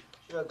message.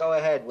 Sure, go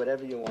ahead,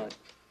 whatever you want.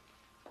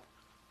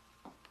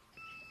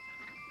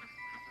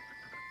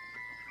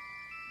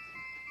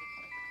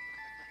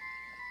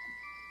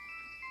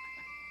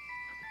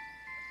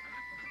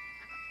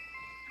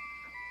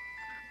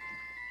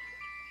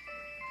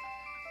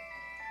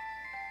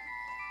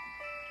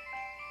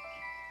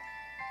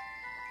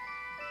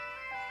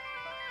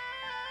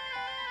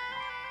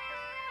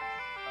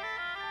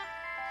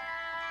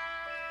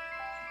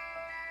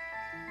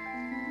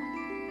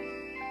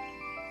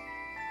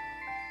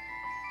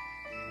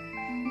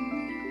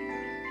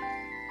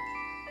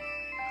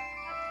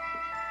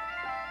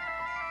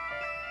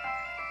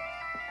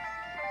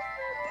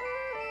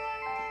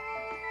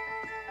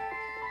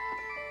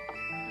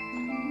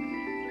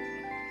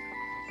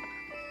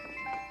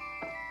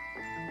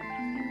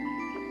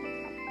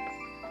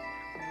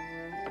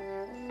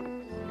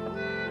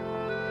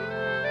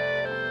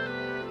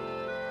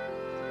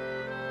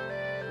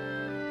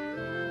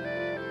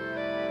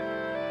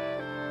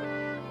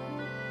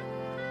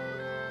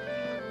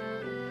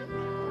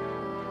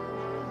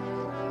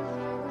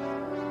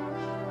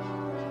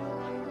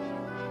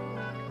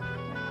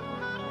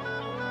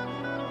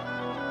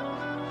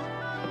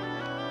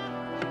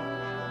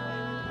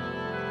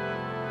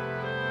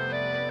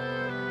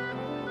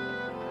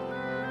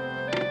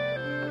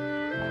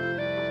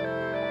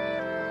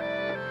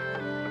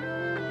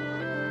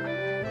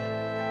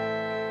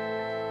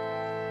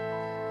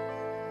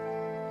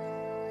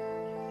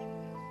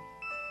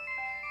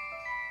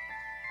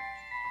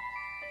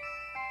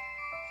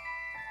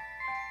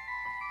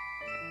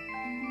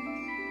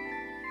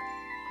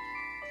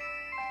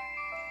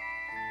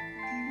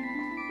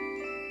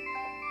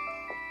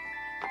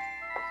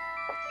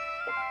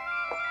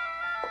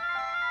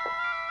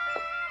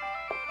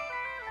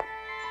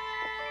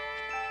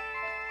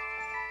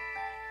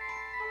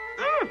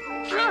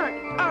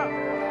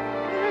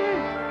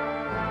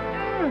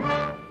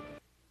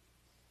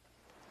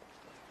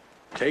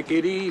 Take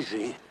it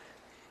easy.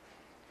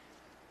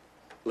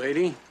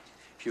 Lady,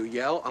 if you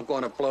yell, I'm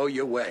going to blow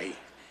you away.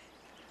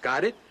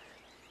 Got it?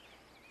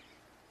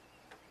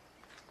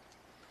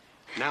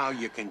 Now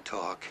you can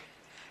talk.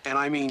 And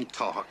I mean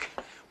talk.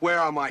 Where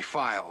are my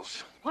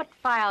files? What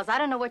files? I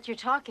don't know what you're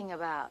talking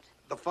about.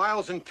 The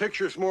files and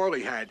pictures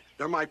Morley had.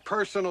 They're my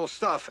personal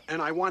stuff,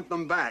 and I want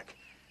them back.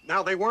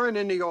 Now, they weren't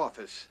in the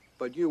office,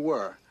 but you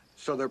were.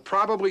 So they're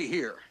probably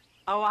here.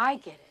 Oh, I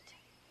get it.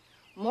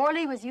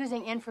 Morley was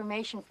using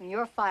information from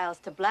your files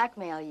to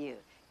blackmail you,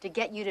 to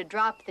get you to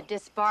drop the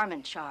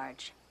disbarment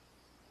charge.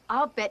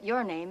 I'll bet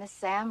your name is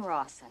Sam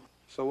Rawson.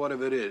 So what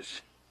if it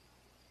is?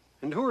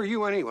 And who are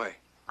you anyway?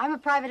 I'm a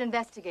private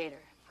investigator.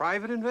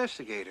 Private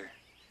investigator?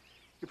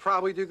 You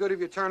probably do good if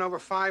you turn over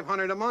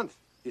 $500 a month.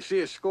 You see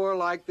a score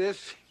like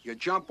this, you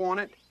jump on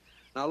it.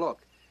 Now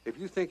look, if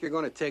you think you're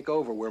going to take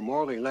over where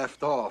Morley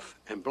left off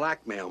and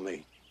blackmail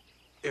me,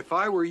 if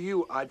I were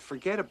you, I'd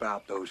forget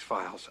about those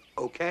files,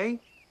 okay?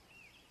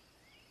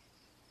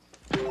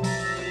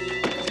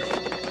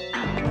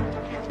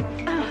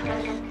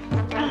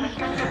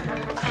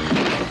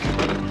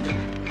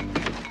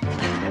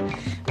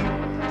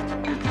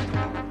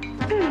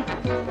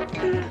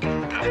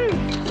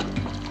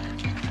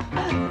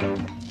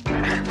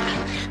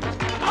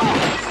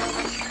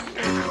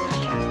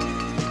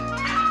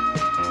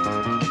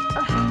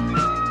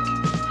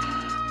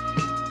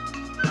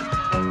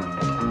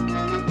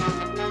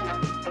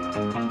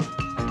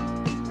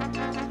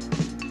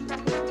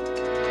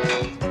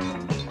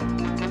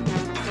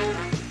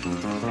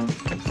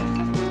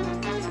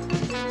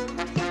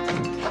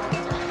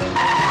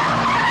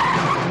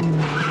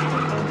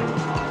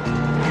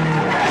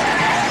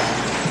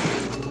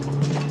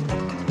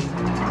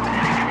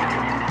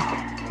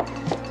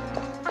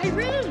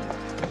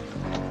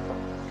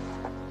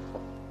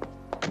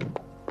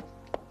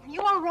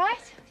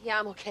 Yeah,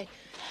 I'm okay.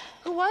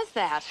 Who was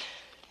that?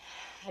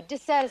 A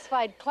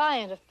dissatisfied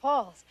client of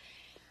Paul's.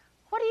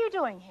 What are you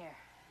doing here?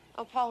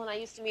 Oh, Paul and I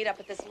used to meet up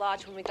at this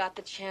lodge when we got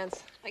the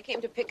chance. I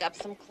came to pick up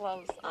some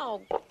clothes.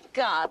 Oh,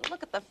 God,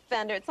 look at the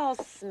fender. It's all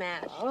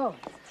smashed. Oh,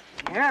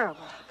 it's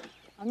terrible.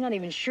 I'm not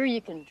even sure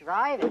you can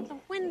drive it. The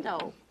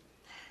window.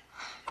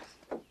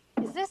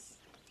 Is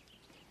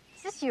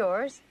this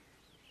yours?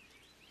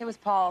 It was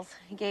Paul's.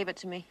 He gave it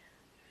to me.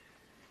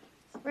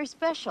 It's very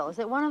special. Is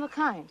it one of a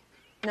kind?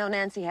 No,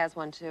 Nancy has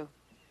one, too.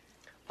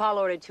 Paul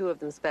ordered 2 of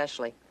them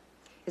specially.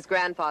 His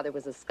grandfather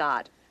was a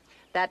Scot.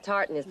 That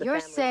tartan is the You're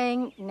family...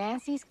 saying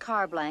Nancy's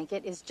car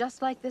blanket is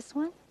just like this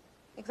one?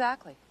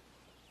 Exactly.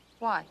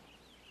 Why?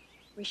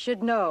 We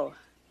should know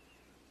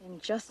in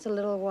just a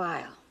little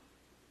while.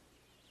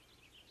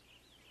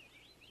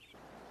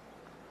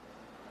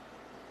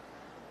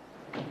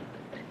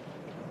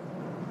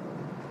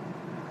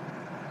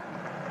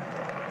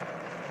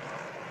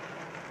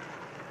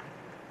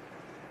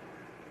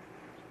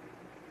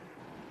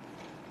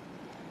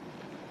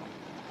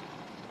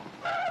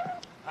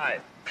 Hi.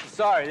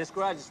 Sorry, this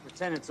garage is for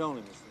tenants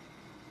only, mister.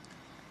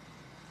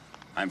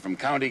 I'm from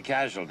County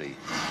Casualty.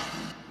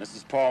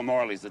 Mrs. Paul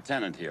Morley's the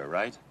tenant here,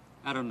 right?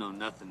 I don't know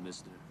nothing,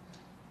 mister.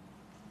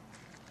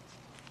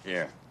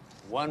 Here.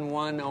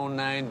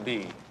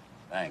 1109B.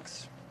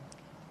 Thanks.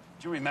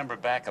 Do you remember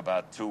back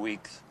about 2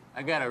 weeks?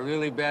 I got a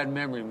really bad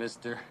memory,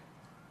 mister.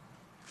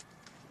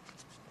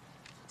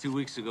 2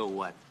 weeks ago,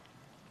 what?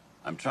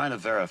 I'm trying to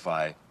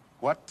verify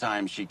what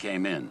time she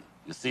came in.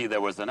 You see,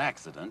 there was an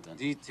accident and...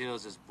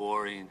 Details is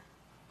boring.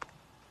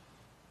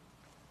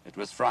 It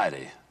was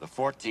Friday, the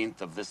 14th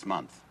of this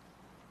month.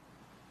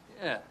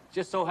 Yeah,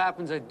 just so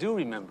happens I do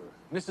remember.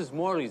 Mrs.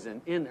 Morley's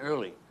in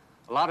early.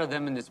 A lot of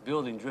them in this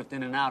building drift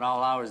in and out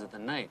all hours of the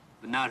night,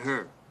 but not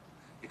her.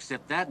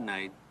 Except that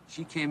night,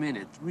 she came in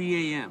at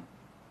 3 a.m.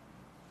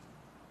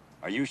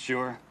 Are you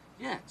sure?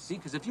 Yeah, see,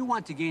 because if you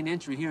want to gain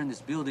entry here in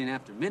this building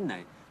after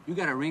midnight, you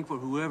got to ring for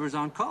whoever's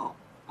on call.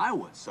 I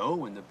was, so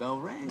when the bell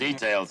rang...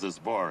 Details is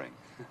boring.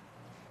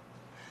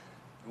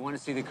 You want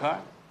to see the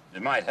car?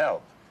 It might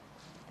help.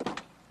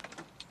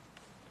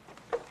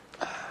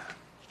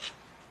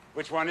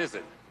 Which one is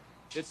it?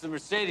 It's the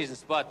Mercedes in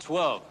spot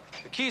 12.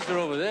 The keys are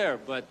over there,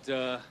 but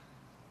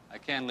I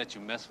can't let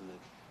you mess with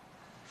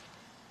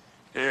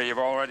it. Here, you've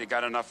already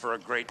got enough for a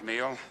great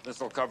meal.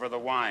 This'll cover the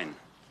wine.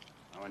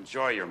 Now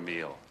enjoy your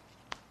meal.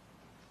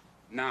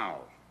 Now.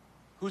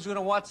 Who's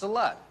gonna watch the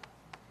lot?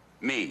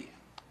 Me.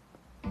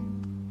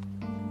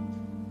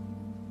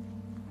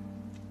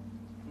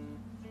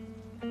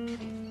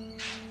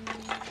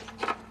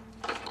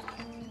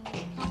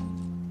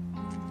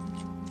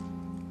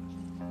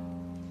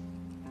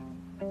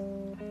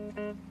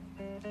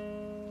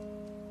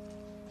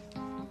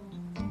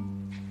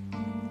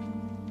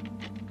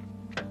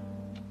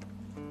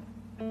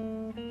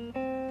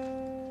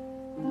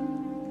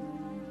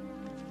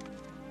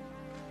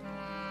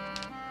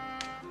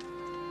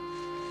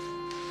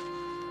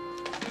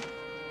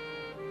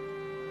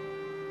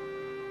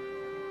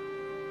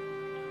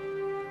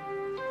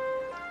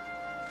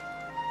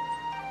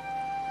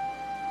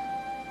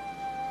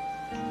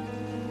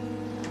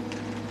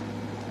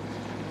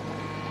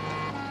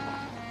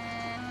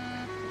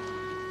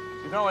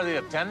 You know where the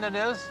attendant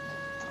is?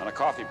 On a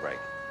coffee break.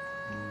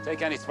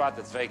 Take any spot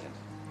that's vacant.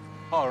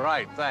 All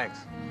right, thanks.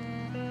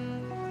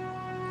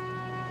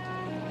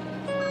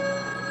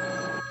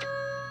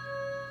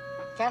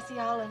 Cassie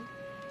Holland.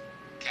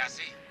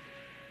 Cassie,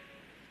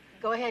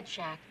 Go ahead,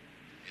 Shaq.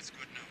 it's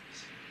good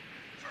news.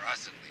 For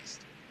us, at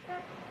least.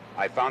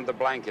 I found the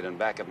blanket in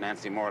back of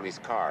Nancy Morley's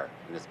car,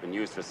 and it's been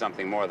used for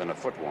something more than a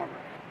foot warmer.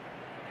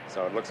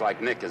 So it looks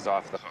like Nick is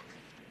off the hook.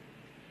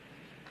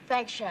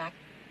 Thanks, Shaq.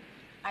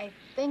 I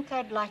think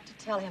I'd like to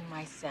tell him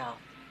myself.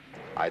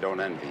 I don't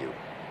envy you.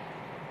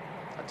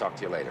 I'll talk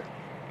to you later.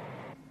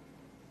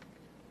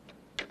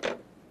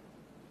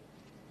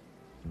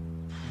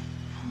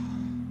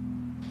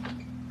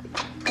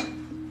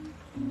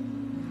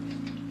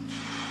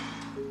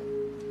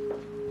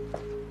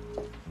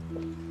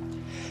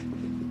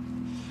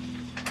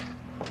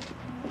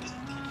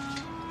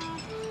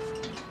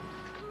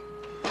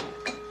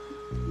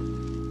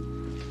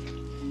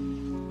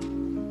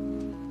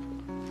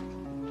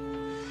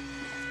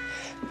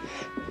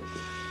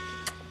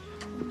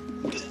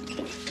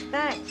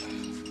 Thanks.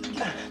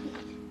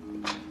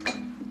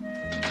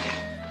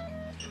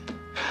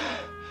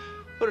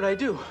 What did I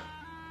do?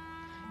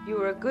 You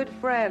were a good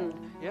friend.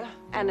 Yeah?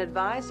 An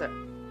advisor.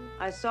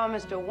 I saw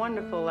Mr.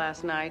 Wonderful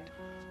last night.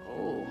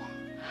 Oh.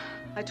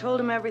 I told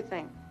him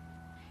everything.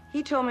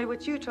 He told me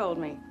what you told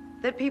me,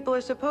 that people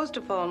are supposed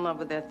to fall in love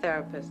with their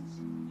therapists.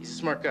 He's a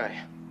smart guy.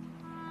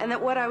 And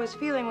that what I was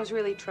feeling was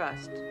really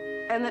trust.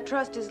 And that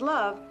trust is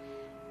love,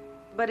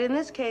 but in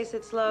this case,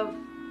 it's love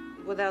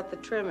without the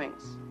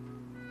trimmings.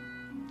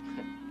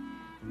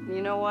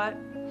 You know what?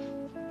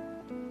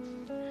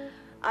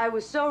 I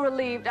was so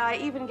relieved, I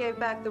even gave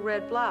back the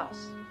red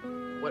blouse.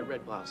 What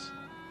red blouse?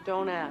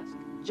 Don't ask.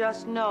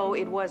 Just know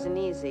it wasn't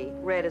easy.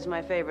 Red is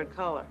my favorite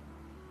color.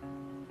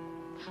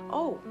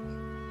 Oh,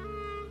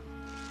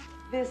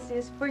 this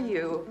is for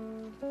you.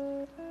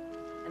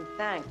 And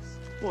thanks.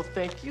 Well,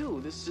 thank you.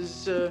 This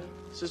is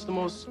This is the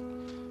most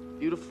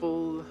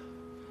beautiful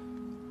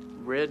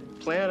red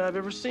plant I've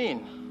ever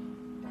seen.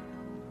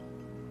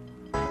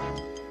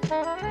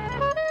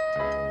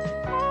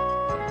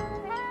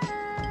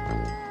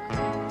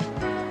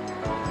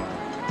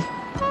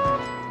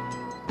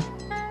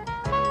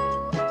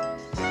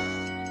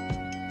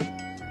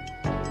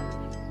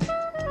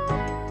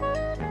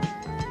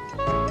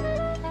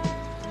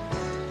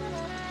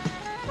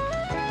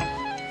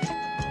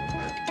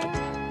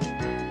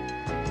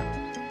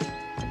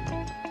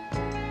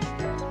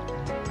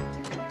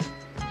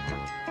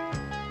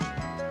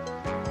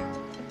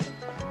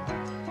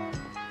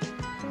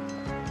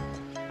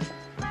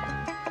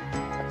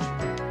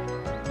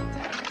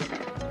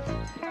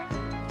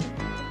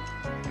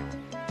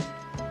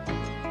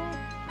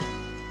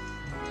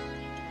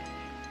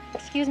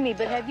 Excuse me,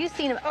 but have you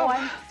seen him? Oh,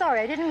 I'm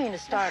sorry. I didn't mean to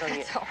startle you.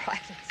 It's all right.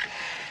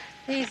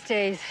 These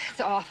days, it's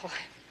awful.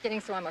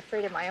 Getting so I'm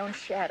afraid of my own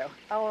shadow.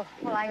 Oh,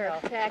 well, I know.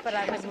 But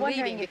I was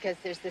wondering leaving because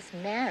there's this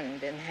man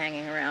been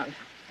hanging around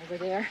over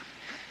there.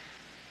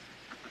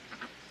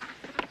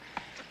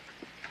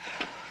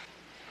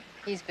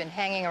 He's been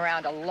hanging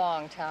around a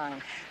long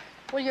time.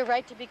 Well, you're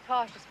right to be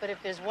cautious, but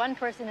if there's one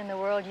person in the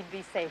world you'd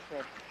be safe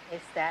with,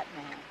 it's that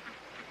man.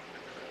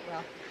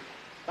 Well,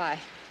 bye.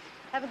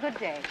 Have a good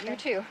day. You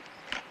too.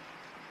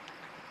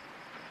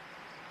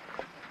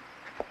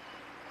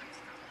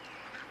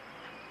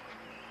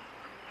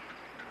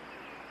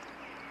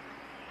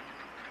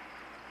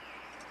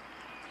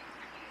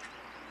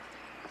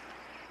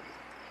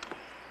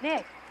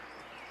 Nick,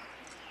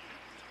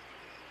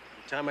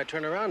 Every time I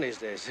turn around these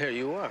days, there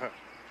you are.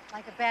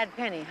 like a bad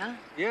penny, huh?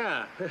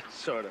 Yeah,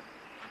 sort of.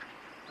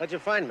 How'd you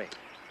find me?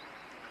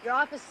 Your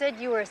office said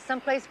you were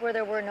someplace where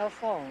there were no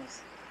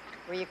phones,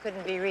 where you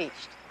couldn't be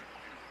reached.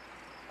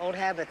 Old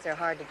habits are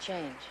hard to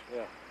change.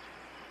 Yeah.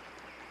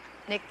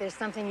 Nick, there's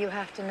something you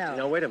have to know.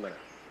 Now, wait a minute.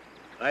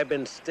 I've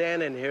been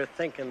standing here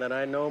thinking that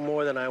I know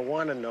more than I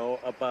want to know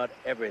about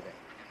everything.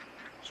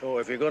 So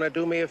if you're going to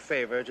do me a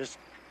favor, just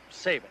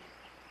save it.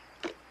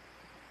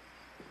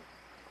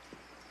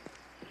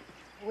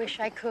 Wish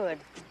I could,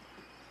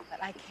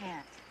 but I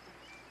can't.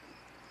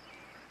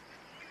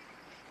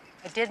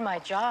 I did my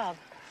job.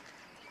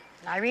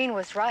 And Irene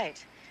was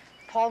right.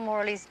 Paul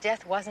Morley's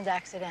death wasn't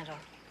accidental.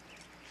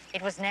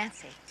 It was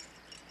Nancy.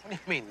 What do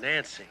you mean,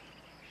 Nancy?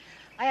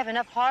 I have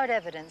enough hard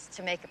evidence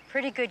to make a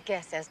pretty good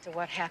guess as to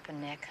what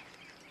happened, Nick.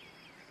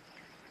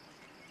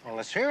 Well,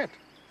 let's hear it.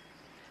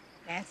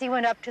 Nancy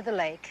went up to the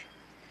lake,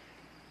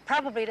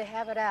 probably to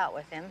have it out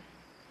with him.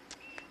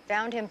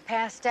 Found him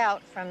passed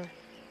out from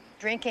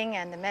drinking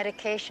and the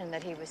medication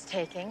that he was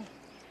taking.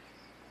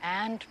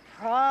 And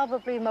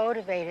probably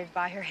motivated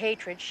by her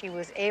hatred, she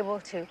was able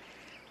to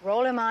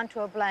roll him onto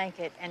a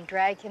blanket and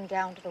drag him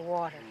down to the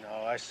water.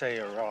 No, I say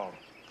you're wrong.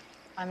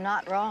 I'm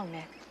not wrong,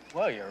 Nick.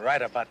 Well, you're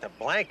right about the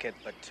blanket,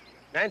 but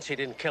Nancy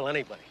didn't kill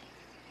anybody.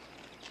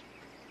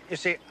 You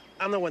see,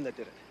 I'm the one that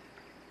did it.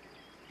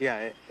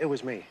 Yeah, it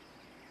was me.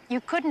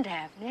 You couldn't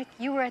have, Nick.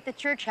 You were at the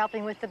church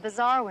helping with the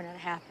bazaar when it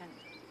happened.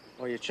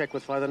 Well, you checked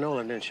with Father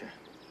Nolan, didn't you?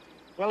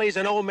 Well, he's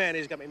an old man.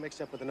 He's got me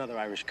mixed up with another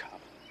Irish cop.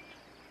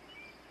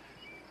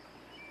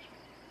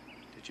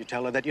 Did you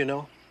tell her that you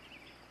know?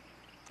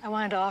 I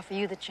wanted to offer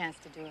you the chance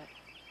to do it.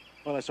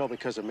 Well, it's all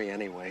because of me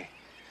anyway.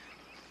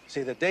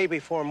 See, the day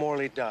before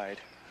Morley died,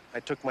 I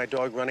took my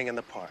dog running in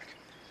the park.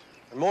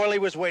 And Morley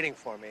was waiting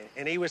for me,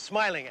 and he was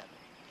smiling at me.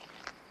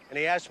 And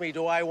he asked me,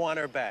 do I want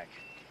her back?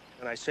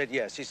 And I said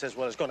yes. He says,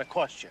 well, it's going to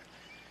cost you.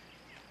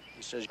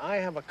 He says, I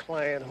have a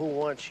client who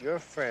wants your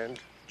friend,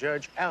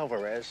 Judge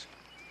Alvarez,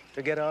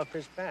 to get off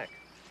his back.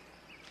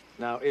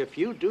 Now, if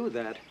you do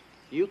that,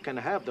 you can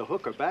have the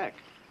hooker back.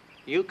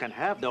 You can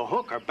have the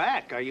hooker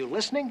back. Are you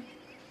listening?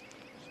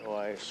 So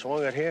I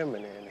swung at him,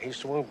 and he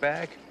swung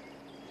back.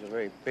 He's a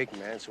very big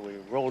man, so we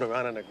rolled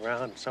around on the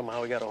ground.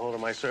 Somehow he got a hold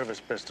of my service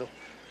pistol.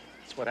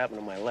 That's what happened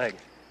to my leg.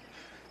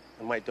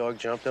 And my dog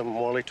jumped him, and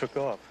Morley took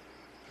off.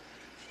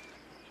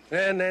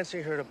 Then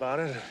Nancy heard about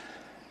it.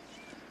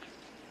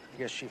 I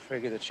guess she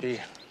figured that she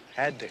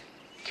had to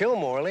kill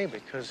Morley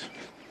because,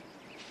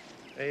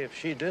 hey, if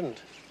she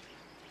didn't,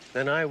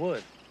 then I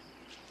would.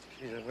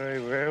 She's a very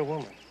rare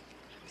woman.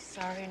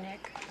 Sorry,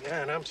 Nick.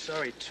 Yeah, and I'm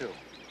sorry, too.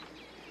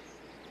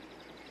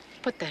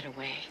 Put that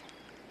away.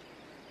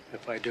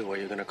 If I do, are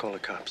you going to call the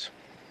cops?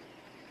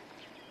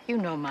 You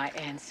know my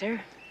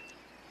answer.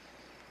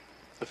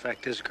 The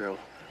fact is, girl,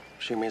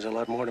 she means a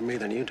lot more to me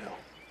than you do.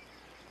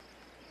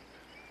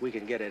 We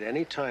can get it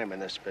any time in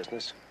this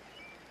business.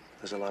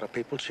 There's a lot of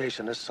people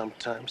chasing us.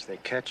 Sometimes they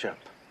catch up.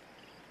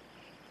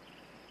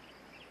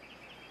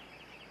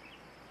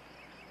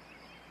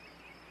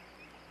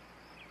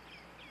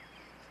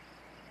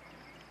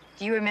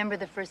 Do you remember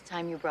the first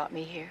time you brought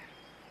me here?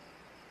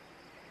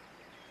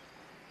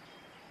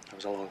 That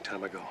was a long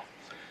time ago.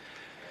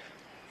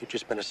 You'd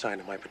just been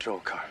assigned to my patrol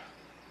car.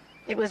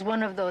 It was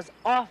one of those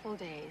awful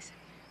days.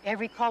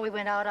 Every call we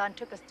went out on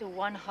took us to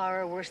one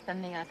horror worse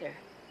than the other.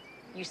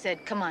 You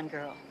said, come on,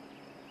 girl.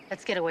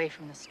 Let's get away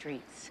from the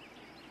streets.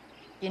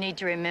 You need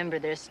to remember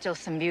there's still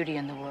some beauty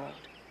in the world.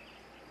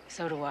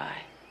 So do I.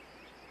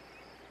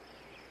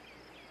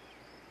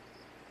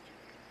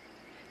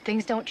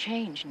 Things don't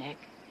change, Nick.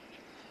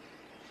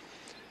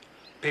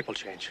 People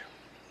change.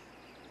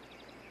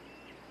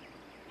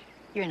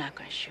 You're not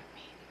going to shoot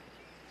me.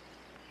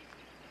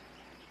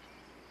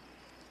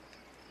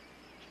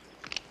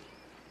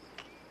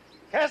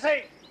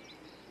 Cassie!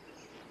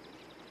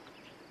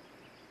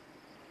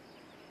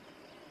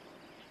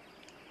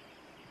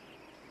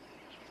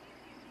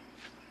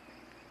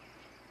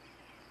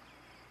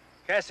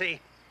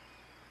 Cassie!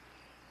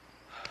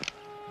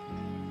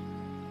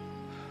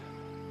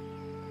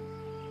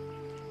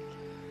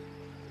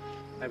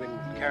 I've been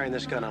carrying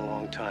this gun a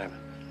long time.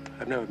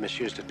 I've never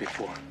misused it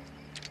before.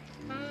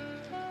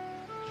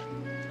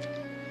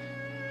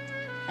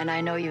 And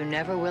I know you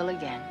never will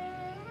again.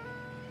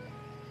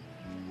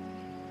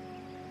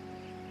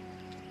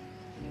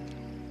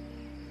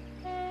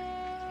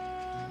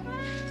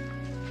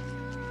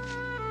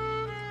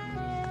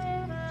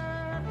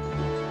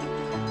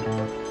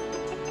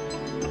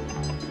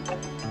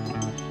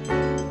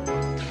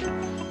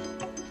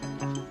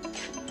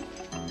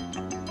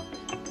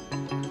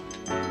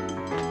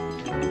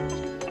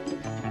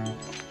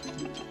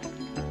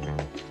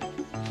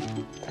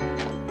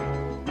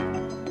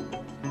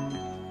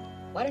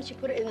 Why don't you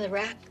put it in the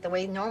rack the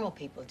way normal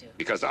people do?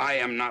 Because I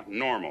am not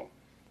normal.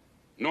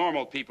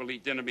 Normal people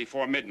eat dinner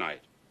before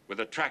midnight with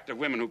attractive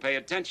women who pay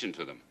attention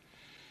to them.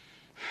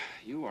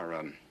 You're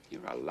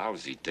a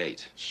lousy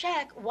date.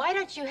 Shaq, why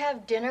don't you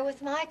have dinner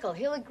with Michael?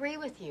 He'll agree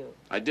with you.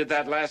 I did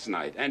that last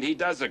night, and he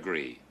does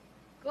agree.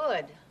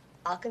 Good.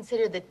 I'll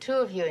consider the two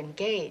of you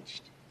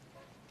engaged.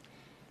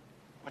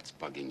 What's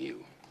bugging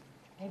you?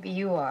 Maybe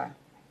you are.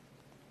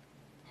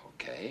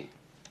 Okay.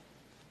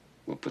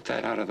 We'll put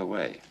that out of the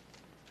way.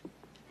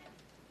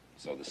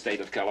 So the state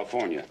of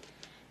California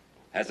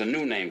has a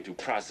new name to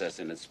process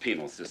in its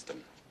penal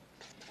system.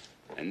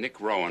 And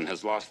Nick Rowan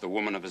has lost the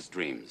woman of his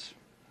dreams.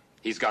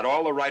 He's got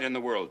all the right in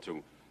the world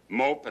to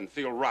mope and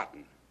feel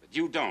rotten, but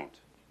you don't.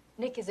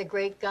 Nick is a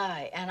great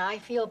guy, and I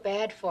feel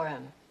bad for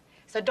him.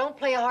 So don't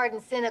play hard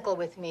and cynical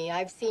with me.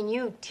 I've seen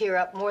you tear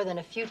up more than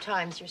a few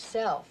times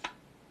yourself.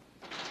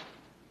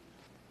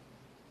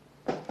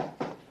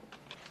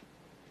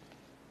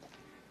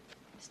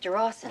 Mr.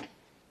 Rawson.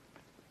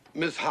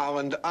 Miss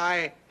Holland,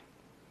 I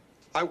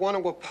want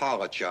to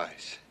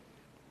apologize.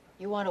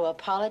 You want to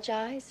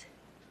apologize?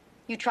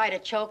 You try to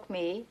choke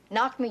me,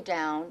 knock me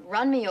down,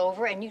 run me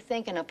over, and you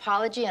think an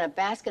apology and a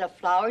basket of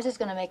flowers is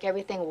going to make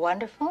everything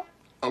wonderful?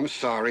 I'm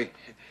sorry.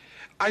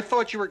 I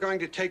thought you were going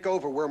to take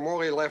over where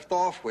Morley left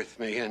off with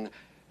me, and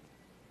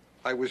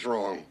I was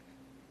wrong.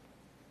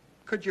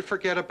 Could you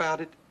forget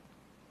about it?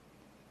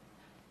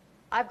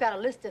 I've got a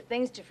list of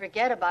things to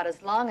forget about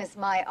as long as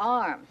my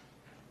arm.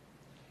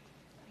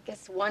 I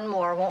guess one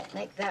more won't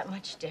make that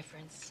much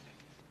difference.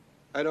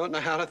 I don't know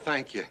how to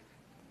thank you.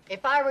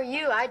 If I were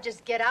you, I'd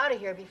just get out of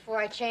here before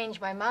I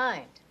change my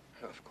mind.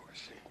 Of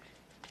course.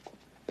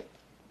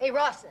 Hey,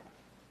 Rawson.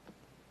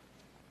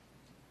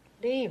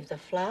 Leave the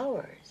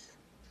flowers.